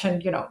I've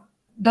mentioned,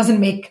 doesn't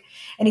make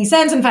any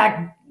sense. In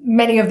fact,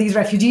 many of these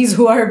refugees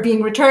who are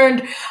being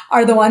returned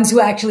are the ones who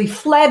actually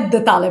fled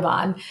the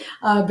Taliban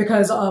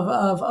because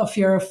of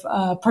fear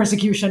of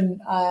persecution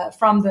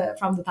from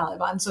the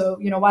Taliban. So,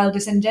 while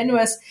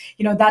disingenuous,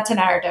 that's a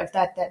narrative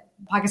that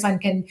Pakistan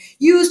can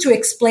use to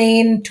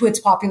explain to its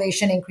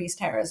population increased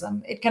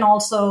terrorism. It can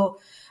also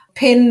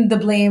pin the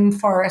blame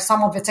for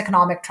some of its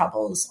economic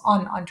troubles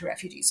onto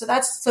refugees. So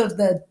that's sort of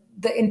the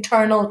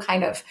internal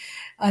kind of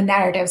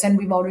narratives, and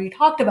we've already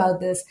talked about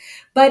this.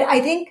 But I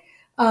think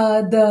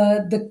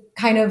the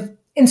kind of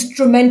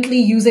instrumentally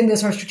using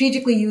this or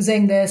strategically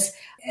using this,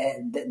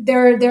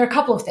 there are a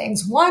couple of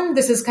things. One,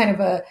 this is kind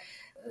of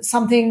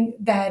something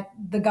that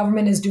the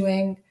government is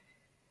doing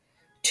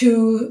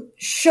to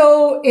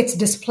show its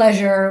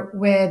displeasure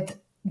with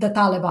the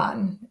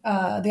Taliban,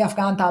 the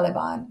Afghan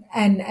Taliban,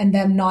 and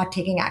them not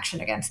taking action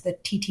against the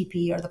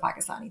TTP or the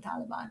Pakistani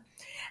Taliban.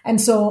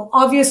 And so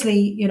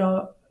obviously,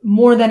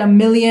 more than 1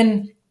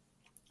 million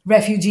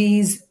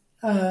refugees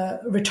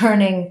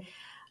returning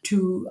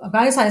to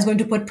Afghanistan is going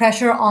to put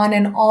pressure on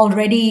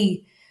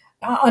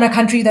a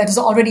country that is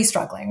already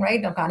struggling,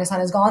 right? Afghanistan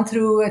has gone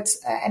through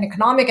an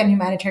economic and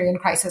humanitarian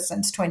crisis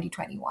since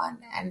 2021.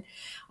 And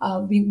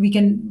we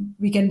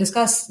can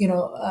discuss,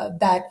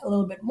 that a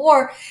little bit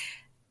more.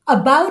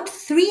 About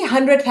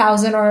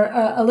 300,000 or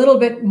a little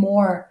bit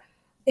more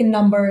in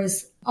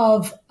numbers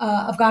of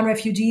Afghan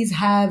refugees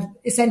have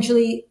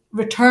essentially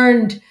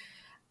returned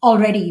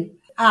already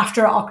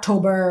after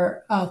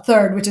October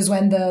 3rd, which is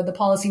when the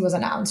policy was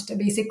announced.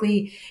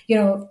 Basically,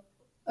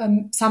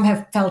 some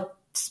have felt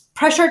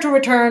pressure to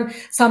return,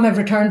 some have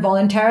returned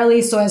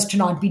voluntarily so as to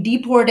not be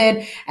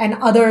deported, and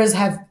others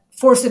have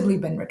forcibly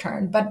been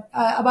returned. But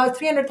about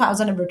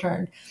 300,000 have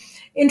returned.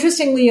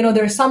 interestingly,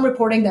 there's some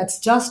reporting that's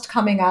just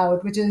coming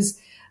out, which is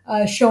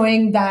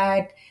showing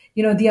that,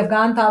 the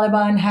Afghan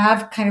Taliban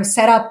have kind of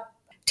set up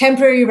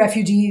temporary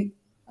refugee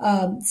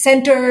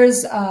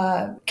centers,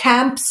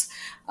 camps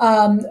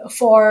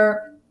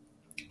for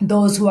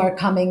those who are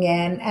coming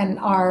in and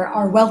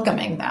are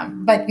welcoming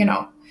them. But,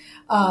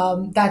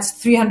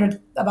 that's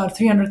about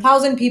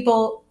 300,000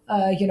 people,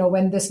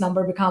 when this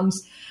number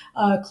becomes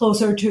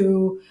closer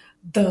to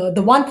the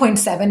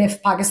 1.7,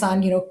 if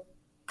Pakistan,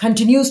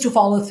 continues to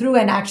follow through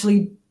and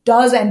actually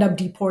does end up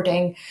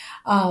deporting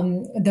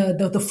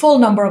the full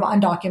number of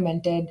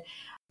undocumented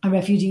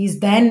refugees,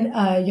 then,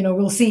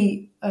 we'll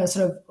see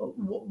sort of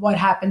what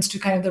happens to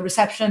kind of the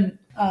reception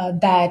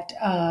that,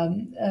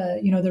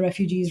 the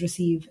refugees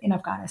receive in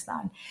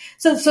Afghanistan.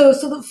 So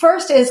the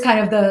first is kind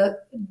of the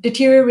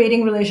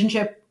deteriorating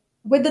relationship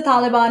with the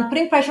Taliban,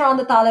 putting pressure on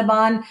the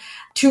Taliban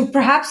to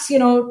perhaps,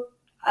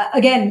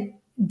 again,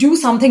 do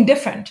something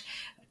different,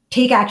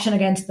 take action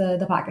against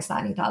the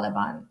Pakistani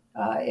Taliban,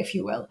 if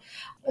you will.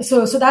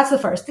 So that's the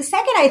first. The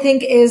second, I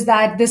think, is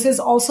that this is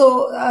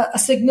also a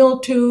signal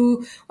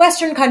to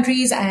Western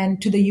countries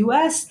and to the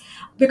US,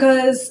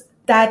 because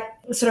that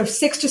sort of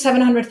 600,000 to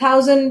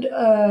 700,000,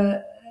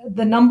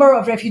 the number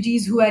of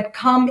refugees who had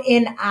come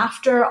in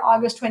after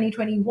August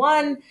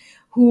 2021,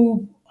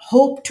 who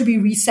hope to be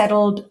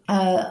resettled,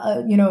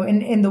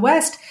 in the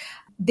West,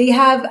 they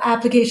have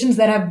applications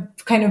that have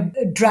kind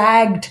of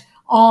dragged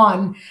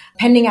on,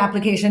 pending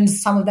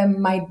applications. Some of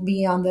them might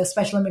be on the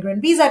special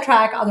immigrant visa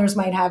track. Others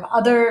might have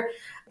other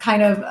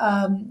kind of,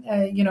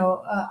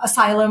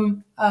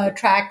 asylum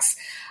tracks.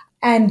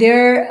 And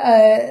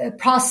their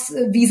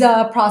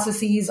visa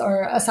processes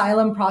or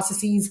asylum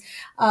processes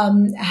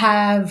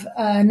have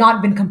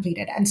not been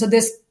completed. And so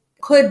this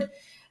could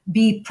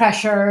be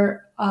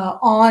pressure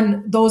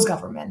on those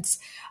governments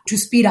to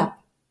speed up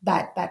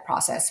that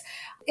process.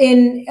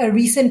 In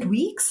recent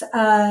weeks,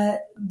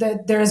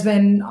 there has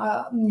been,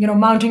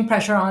 mounting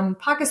pressure on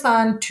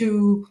Pakistan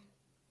to,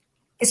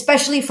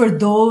 especially for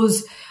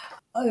those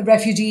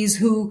refugees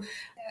who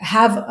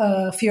have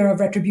a fear of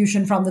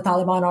retribution from the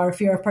Taliban or a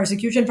fear of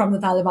persecution from the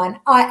Taliban,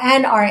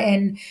 and are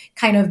in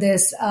kind of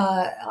this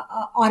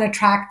on a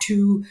track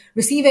to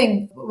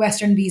receiving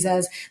Western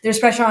visas. There's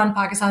pressure on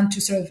Pakistan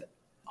to sort of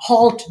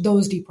halt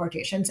those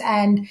deportations,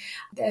 and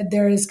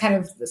there is kind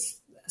of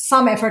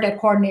some effort at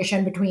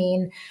coordination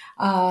between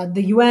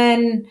the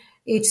UN,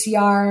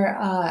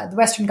 HCR, the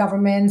Western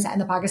governments,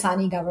 and the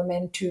Pakistani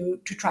government to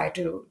try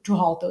to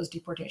halt those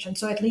deportations.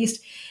 So at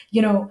least,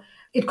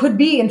 it could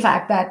be, in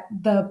fact, that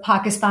the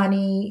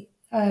Pakistani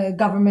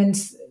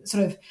government's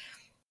sort of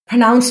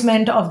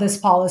pronouncement of this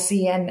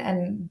policy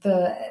and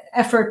the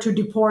effort to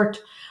deport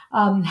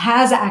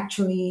has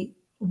actually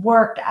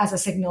worked as a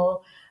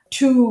signal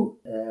to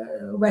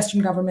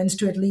Western governments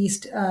to at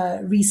least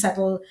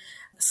resettle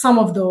some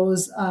of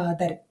those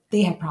that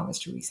they had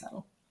promised to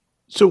resettle.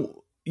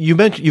 So you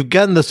mentioned, you've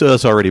gotten this to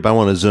us already, but I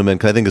want to zoom in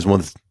because I think is one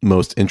of the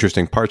most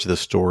interesting parts of the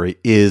story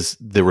is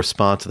the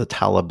response of the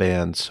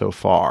Taliban so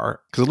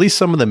far. Because at least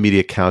some of the media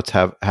accounts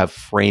have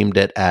framed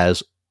it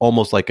as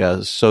almost like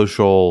a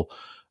social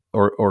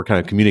or kind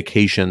of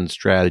communication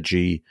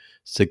strategy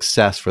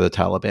success for the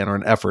Taliban, or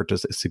an effort to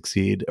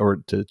succeed or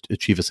to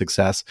achieve a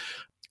success,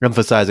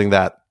 emphasizing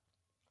that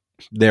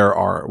there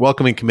are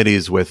welcoming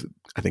committees with,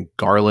 I think,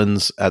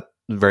 garlands at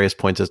various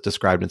points as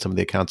described in some of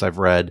the accounts I've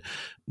read.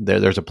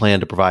 There's a plan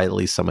to provide at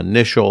least some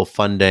initial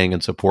funding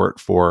and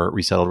support for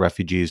resettled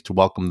refugees to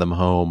welcome them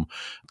home,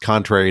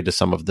 contrary to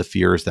some of the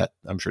fears that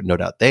I'm sure no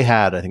doubt they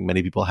had. I think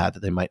many people had that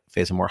they might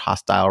face a more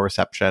hostile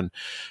reception.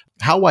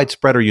 How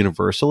widespread or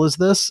universal is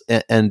this?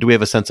 And do we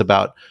have a sense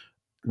about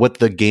what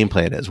the game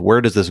plan is? Where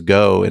does this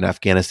go in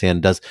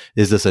Afghanistan?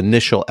 Is this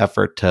initial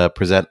effort to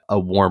present a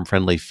warm,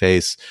 friendly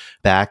face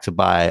backed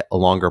by a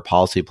longer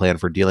policy plan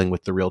for dealing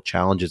with the real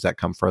challenges that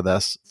come from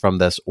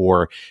this,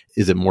 or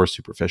is it more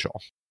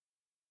superficial?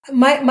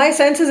 My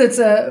sense is it's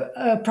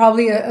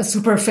probably a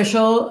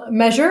superficial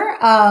measure,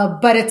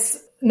 but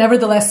it's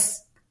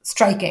nevertheless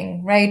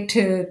striking, right?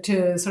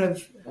 To sort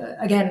of,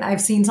 again,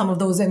 I've seen some of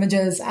those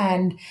images,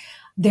 and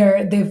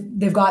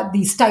they've got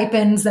these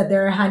stipends that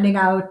they're handing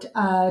out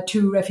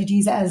to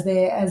refugees as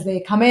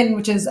they come in,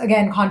 which is,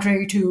 again,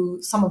 contrary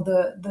to some of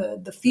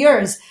the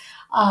fears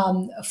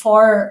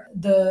for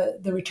the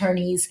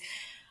returnees.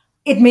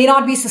 It may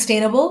not be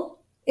sustainable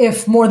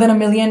if more than 1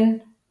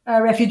 million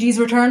refugees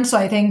return. So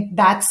I think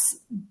that's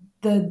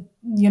the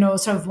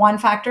sort of one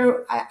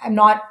factor. I'm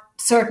not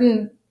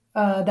certain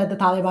that the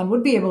Taliban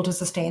would be able to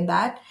sustain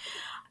that.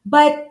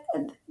 But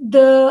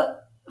the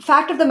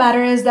fact of the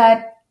matter is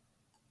that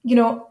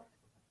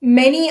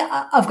many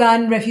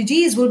Afghan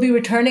refugees will be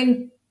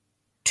returning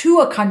to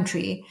a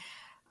country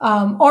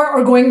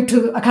or going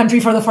to a country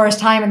for the first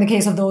time in the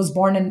case of those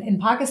born in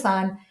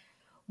Pakistan,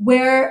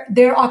 where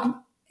their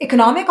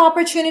economic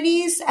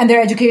opportunities and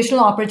their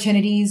educational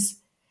opportunities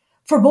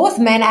for both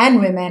men and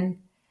women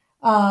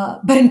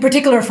but in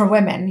particular for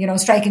women,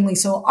 strikingly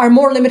so, are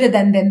more limited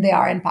than they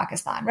are in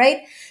Pakistan, right?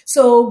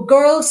 So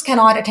girls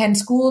cannot attend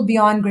school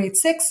beyond grade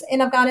 6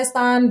 in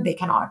Afghanistan.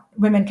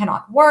 Women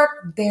cannot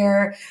work.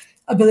 Their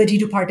ability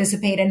to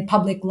participate in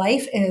public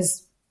life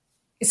is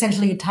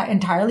essentially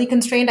entirely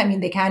constrained. I mean,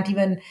 they can't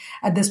even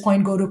at this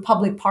point go to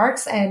public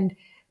parks, and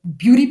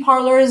beauty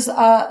parlors,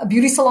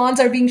 beauty salons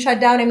are being shut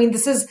down. I mean,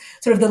 this is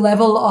sort of the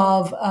level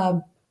of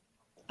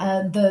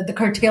the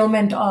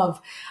curtailment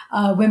of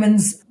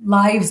women's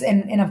lives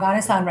in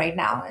Afghanistan right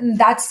now. And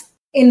that's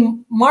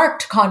in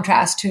marked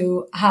contrast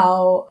to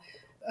how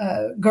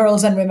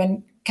girls and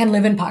women can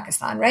live in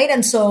Pakistan, right?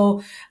 And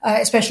so,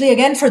 especially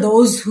again, for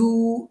those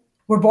who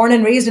were born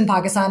and raised in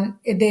Pakistan,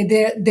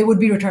 they would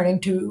be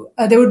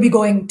they would be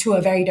going to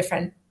a very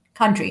different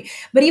country.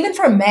 But even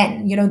for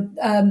men,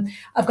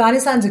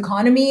 Afghanistan's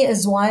economy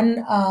is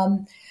one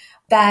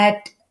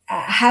that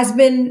has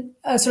been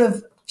sort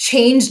of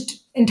changed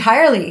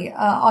entirely,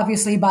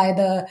 obviously, by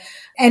the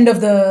end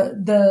of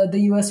the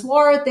U.S.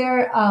 war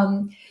there.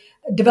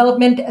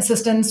 Development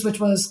assistance,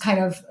 which was kind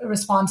of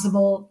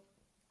responsible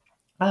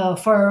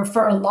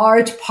for a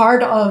large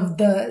part of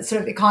the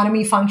sort of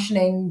economy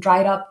functioning,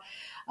 dried up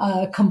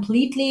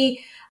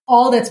completely.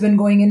 All that's been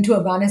going into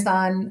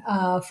Afghanistan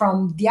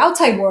from the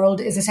outside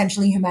world is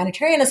essentially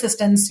humanitarian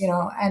assistance,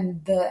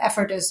 and the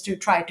effort is to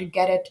try to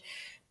get it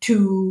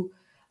to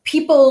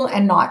people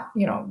and not,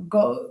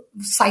 go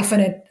siphon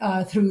it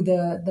through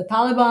the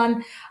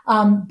Taliban.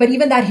 But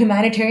even that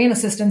humanitarian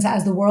assistance,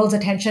 as the world's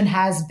attention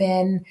has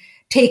been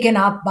taken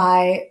up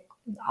by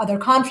other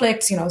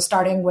conflicts,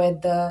 starting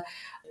with the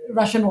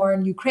Russian war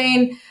in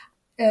Ukraine,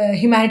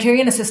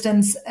 humanitarian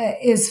assistance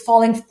is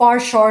falling far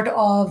short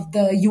of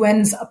the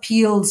UN's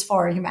appeals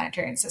for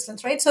humanitarian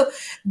assistance, right? So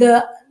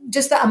the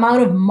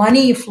amount of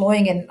money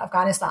flowing in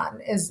Afghanistan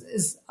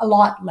is a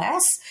lot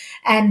less,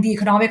 and the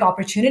economic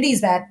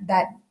opportunities that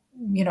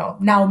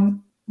now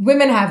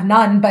women have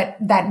none, but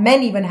that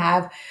men even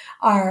have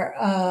are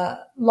a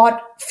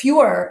lot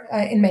fewer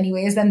in many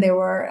ways than they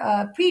were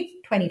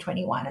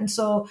pre-2021. And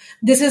so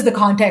this is the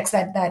context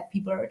that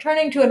people are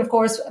returning to. And of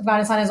course,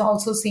 Afghanistan has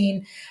also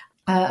seen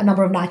a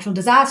number of natural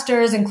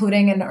disasters,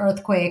 including an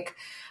earthquake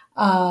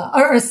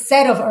or a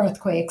set of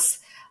earthquakes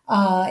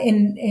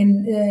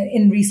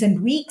in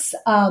recent weeks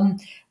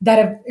that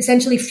have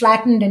essentially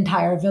flattened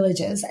entire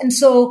villages. And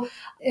so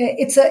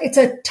it's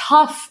a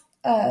tough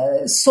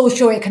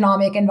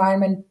socioeconomic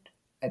environment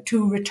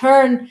to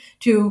return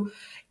to,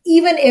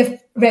 even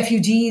if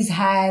refugees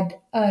had,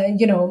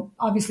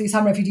 obviously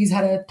some refugees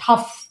had a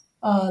tough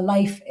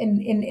life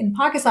in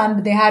Pakistan,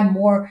 but they had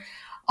more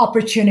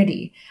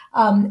opportunity.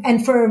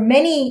 And for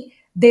many,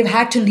 they've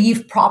had to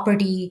leave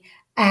property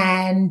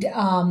and,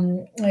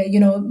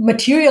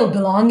 material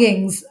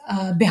belongings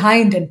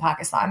behind in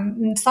Pakistan.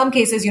 In some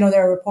cases,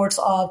 there are reports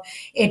of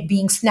it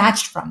being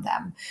snatched from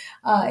them,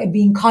 it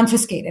being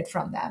confiscated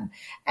from them.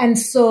 And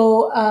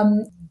so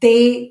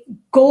they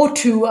go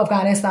to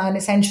Afghanistan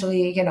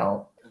essentially,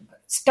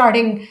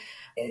 starting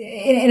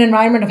in an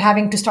environment of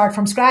having to start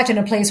from scratch in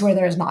a place where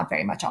there is not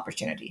very much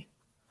opportunity.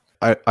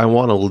 I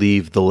want to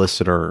leave the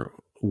listener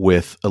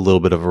with a little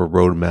bit of a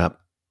roadmap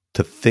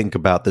to think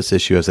about this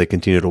issue as they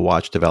continue to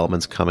watch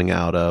developments coming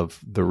out of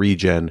the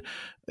region.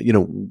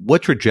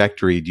 What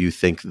trajectory do you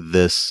think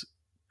this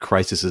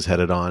crisis is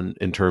headed on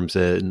in terms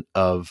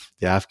of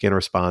the Afghan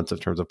response, in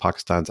terms of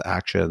Pakistan's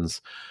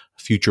actions,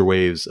 future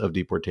waves of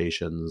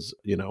deportations,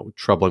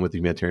 troubling with the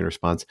humanitarian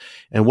response?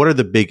 And what are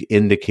the big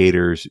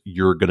indicators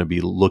you're going to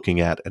be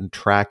looking at and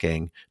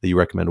tracking that you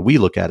recommend we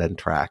look at and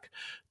track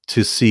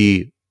to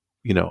see,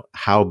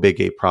 how big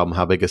a problem,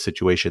 how big a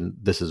situation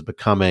this is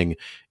becoming,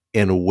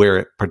 and where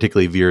it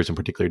particularly veers in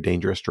particularly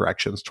dangerous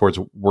directions towards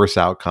worse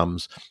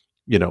outcomes?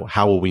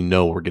 How will we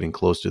know we're getting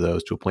close to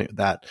those, to a point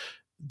that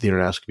the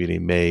international community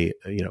may,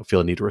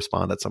 feel a need to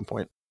respond at some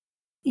point?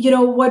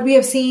 What we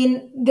have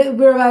seen,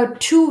 we're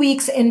about 2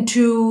 weeks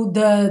into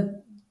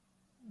the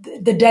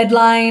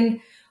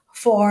deadline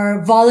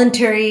for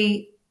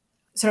voluntary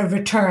sort of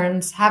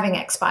returns having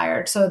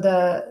expired. So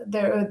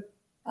the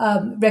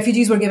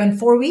refugees were given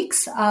 4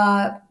 weeks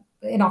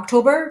in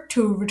October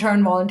to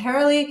return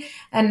voluntarily.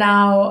 And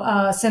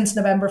now, since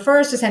November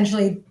 1st,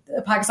 essentially,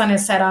 Pakistan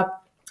has set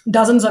up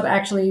dozens of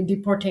actually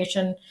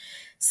deportation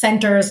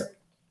centers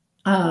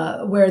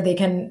where they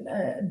can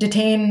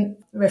detain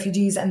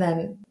refugees and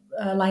then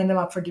line them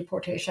up for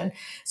deportation.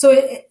 So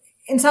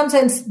in some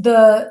sense,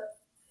 the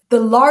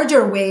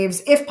larger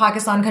waves, if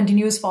Pakistan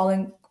continues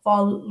following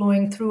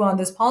through on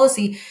this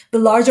policy, the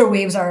larger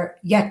waves are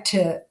yet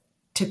to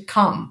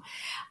come.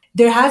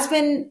 There has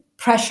been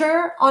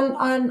pressure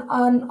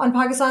on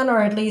Pakistan,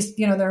 or at least,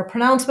 there are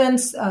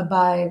pronouncements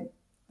by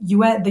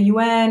the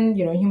UN,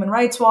 Human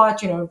Rights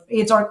Watch,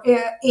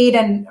 aid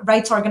and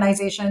rights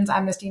organizations,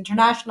 Amnesty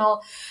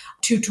International,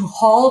 to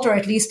halt or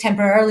at least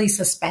temporarily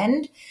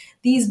suspend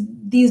these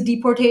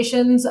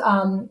deportations,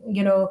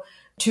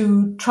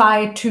 to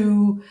try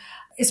to,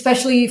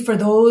 especially for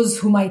those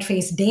who might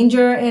face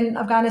danger in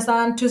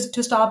Afghanistan,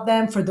 to stop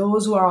them, for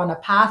those who are on a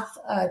path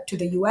to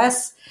the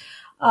US,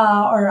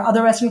 or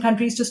other Western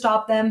countries to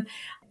stop them.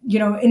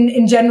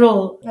 In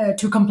general,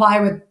 to comply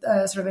with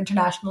sort of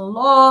international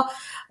law,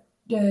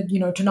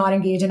 to not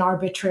engage in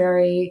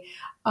arbitrary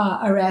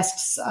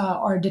arrests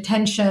or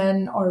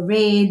detention or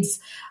raids,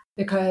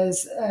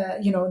 because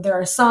there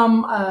are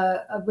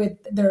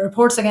there are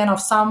reports again of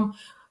some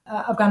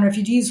Afghan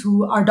refugees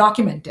who are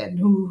documented,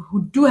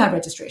 who do have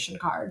registration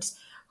cards,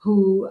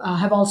 who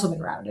have also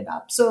been rounded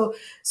up. So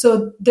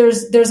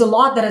there's a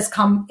lot that has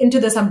come into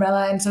this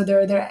umbrella, and so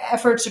there are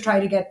efforts to try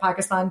to get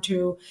Pakistan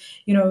to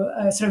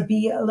sort of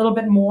be a little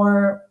bit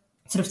more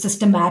sort of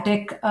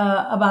systematic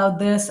about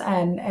this,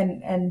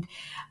 and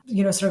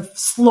sort of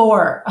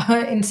slower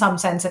in some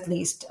sense at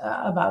least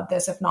about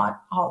this, if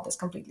not halt this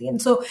completely.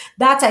 And so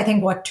that's, I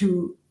think,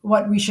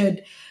 what we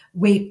should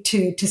wait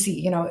to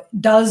see.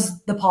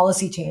 Does the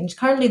policy change?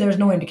 Currently, there's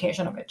no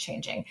indication of it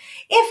changing.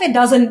 If it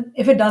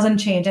doesn't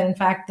change, and in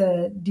fact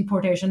the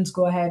deportations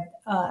go ahead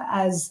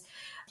as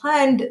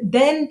planned,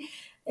 then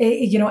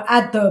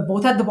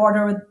both at the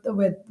border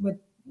with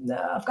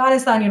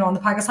Afghanistan, on the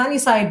Pakistani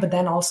side, but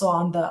then also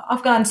on the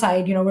Afghan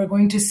side, we're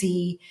going to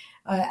see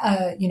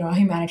a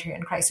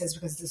humanitarian crisis,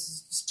 because this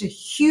is just a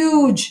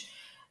huge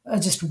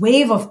just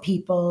wave of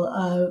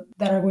people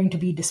that are going to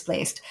be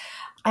displaced,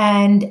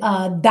 and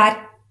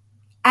that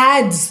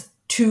adds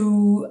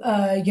to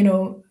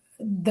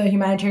the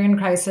humanitarian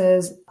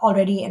crisis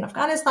already in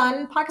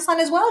Afghanistan, Pakistan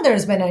as well.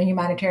 There's been a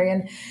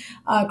humanitarian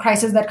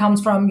crisis that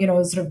comes from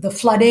sort of the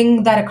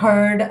flooding that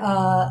occurred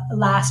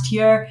last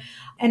year,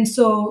 and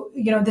so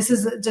this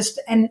is just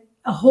a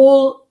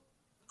whole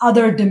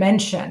other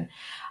dimension.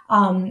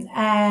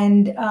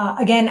 And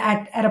again,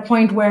 at a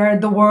point where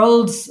the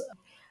world's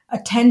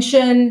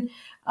attention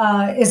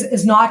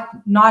is not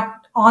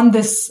on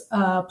this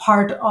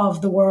part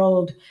of the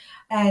world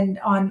and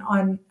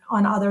on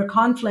other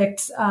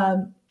conflicts,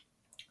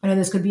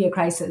 this could be a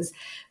crisis.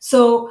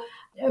 So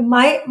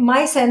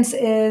my sense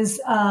is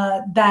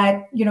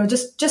that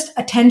just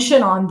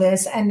attention on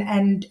this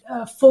and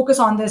focus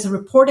on this,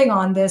 reporting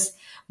on this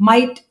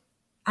might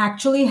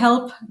actually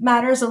help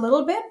matters a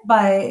little bit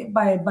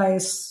by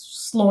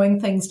slowing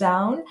things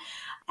down.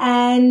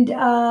 And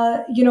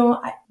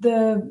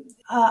the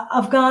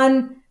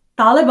Afghan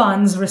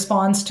Taliban's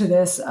response to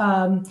this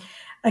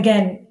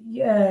again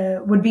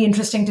would be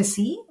interesting to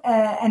see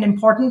and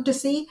important to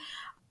see.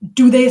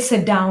 Do they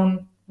sit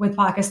down with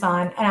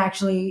Pakistan and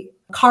actually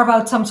carve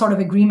out some sort of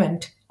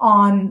agreement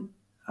on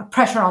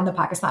pressure on the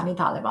Pakistani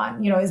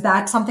Taliban? Is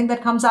that something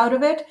that comes out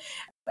of it?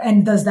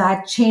 And does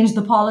that change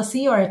the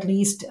policy, or at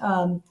least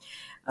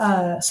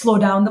slow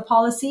down the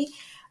policy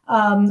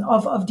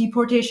of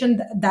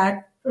deportation?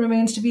 That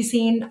remains to be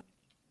seen.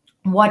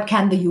 What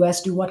can the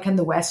U.S. do? What can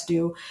the West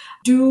do?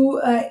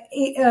 Do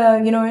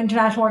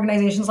international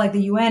organizations like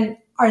the UN,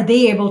 are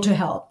they able to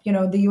help?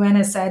 The UN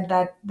has said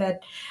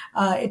that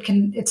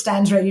it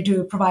stands ready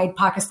to provide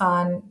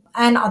Pakistan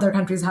and other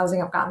countries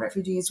housing Afghan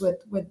refugees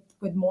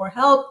with more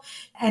help.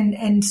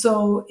 And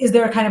so, is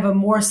there kind of a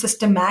more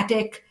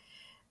systematic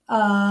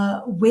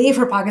way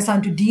for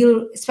Pakistan to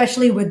deal,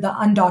 especially with the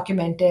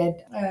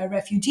undocumented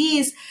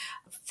refugees,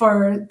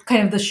 for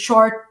kind of the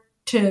short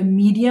to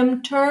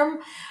medium term,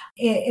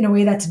 in a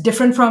way that's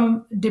different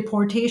from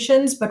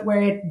deportations, but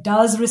where it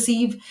does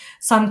receive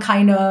some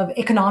kind of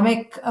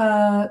economic,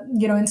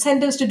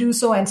 incentives to do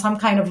so, and some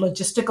kind of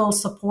logistical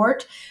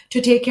support to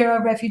take care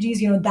of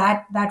refugees?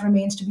 That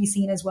remains to be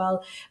seen as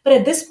well. But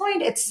at this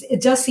point,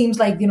 it just seems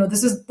like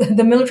this is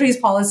the military's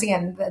policy,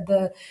 and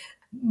the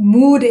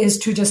mood is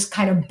to just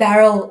kind of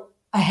barrel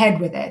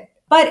ahead with it.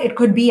 But it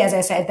could be, as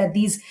I said, that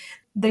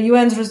the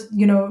UN's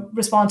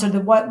response, or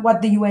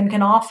what the UN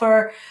can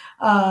offer,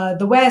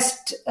 the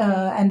West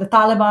and the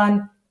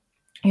Taliban,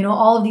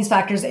 all of these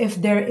factors.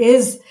 If there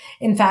is,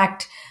 in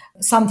fact,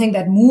 something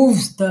that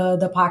moves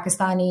the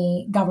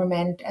Pakistani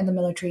government and the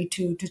military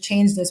to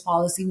change this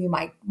policy, we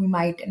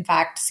might in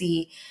fact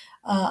see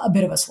a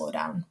bit of a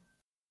slowdown.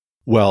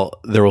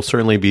 Well, there will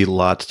certainly be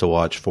lots to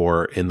watch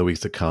for in the weeks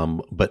to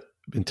come, but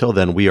until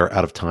then, we are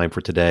out of time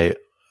for today.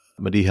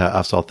 Madiha,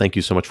 Afzal, thank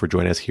you so much for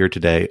joining us here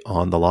today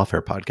on the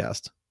Lawfare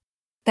podcast.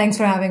 Thanks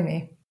for having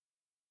me.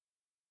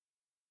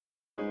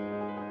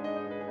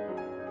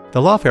 The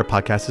Lawfare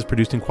podcast is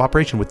produced in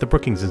cooperation with the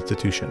Brookings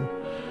Institution.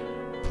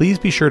 Please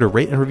be sure to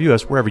rate and review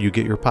us wherever you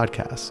get your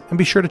podcasts, and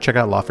be sure to check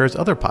out Lawfare's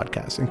other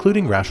podcasts,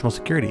 including Rational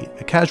Security,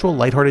 a casual,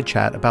 lighthearted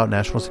chat about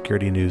national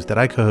security news that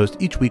I co-host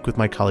each week with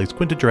my colleagues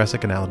Quinta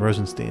Jurecic and Alan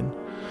Rosenstein.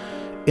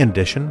 In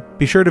addition,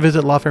 be sure to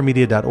visit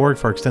lawfaremedia.org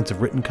for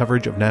extensive written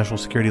coverage of national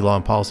security law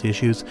and policy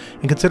issues,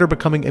 and consider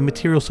becoming a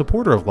material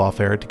supporter of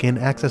Lawfare to gain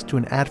access to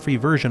an ad-free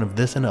version of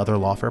this and other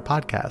Lawfare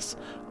podcasts,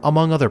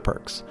 among other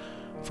perks.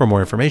 For more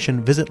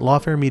information, visit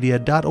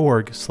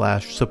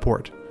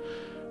lawfaremedia.org/support.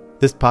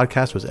 This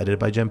podcast was edited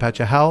by Jen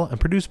Patcha-Howell and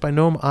produced by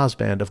Noam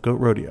Osband of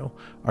Goat Rodeo.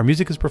 Our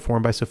music is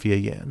performed by Sophia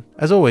Yan.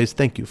 As always,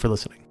 thank you for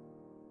listening.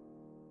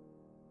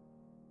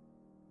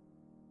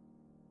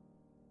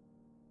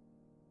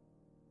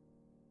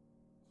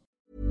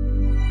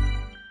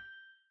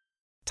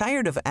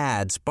 Tired of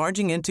ads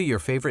barging into your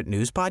favorite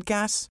news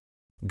podcasts?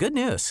 Good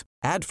news.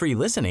 Ad-free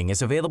listening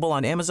is available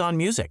on Amazon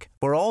Music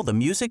for all the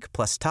music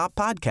plus top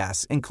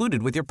podcasts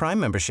included with your Prime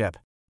membership.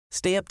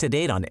 Stay up to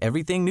date on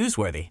everything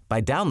newsworthy by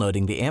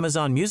downloading the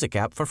Amazon Music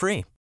app for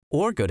free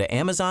or go to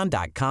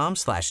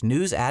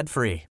amazon.com/news ad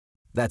free.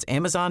 That's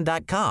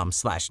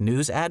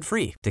amazon.com/news ad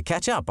free to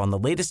catch up on the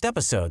latest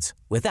episodes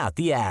without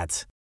the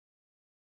ads.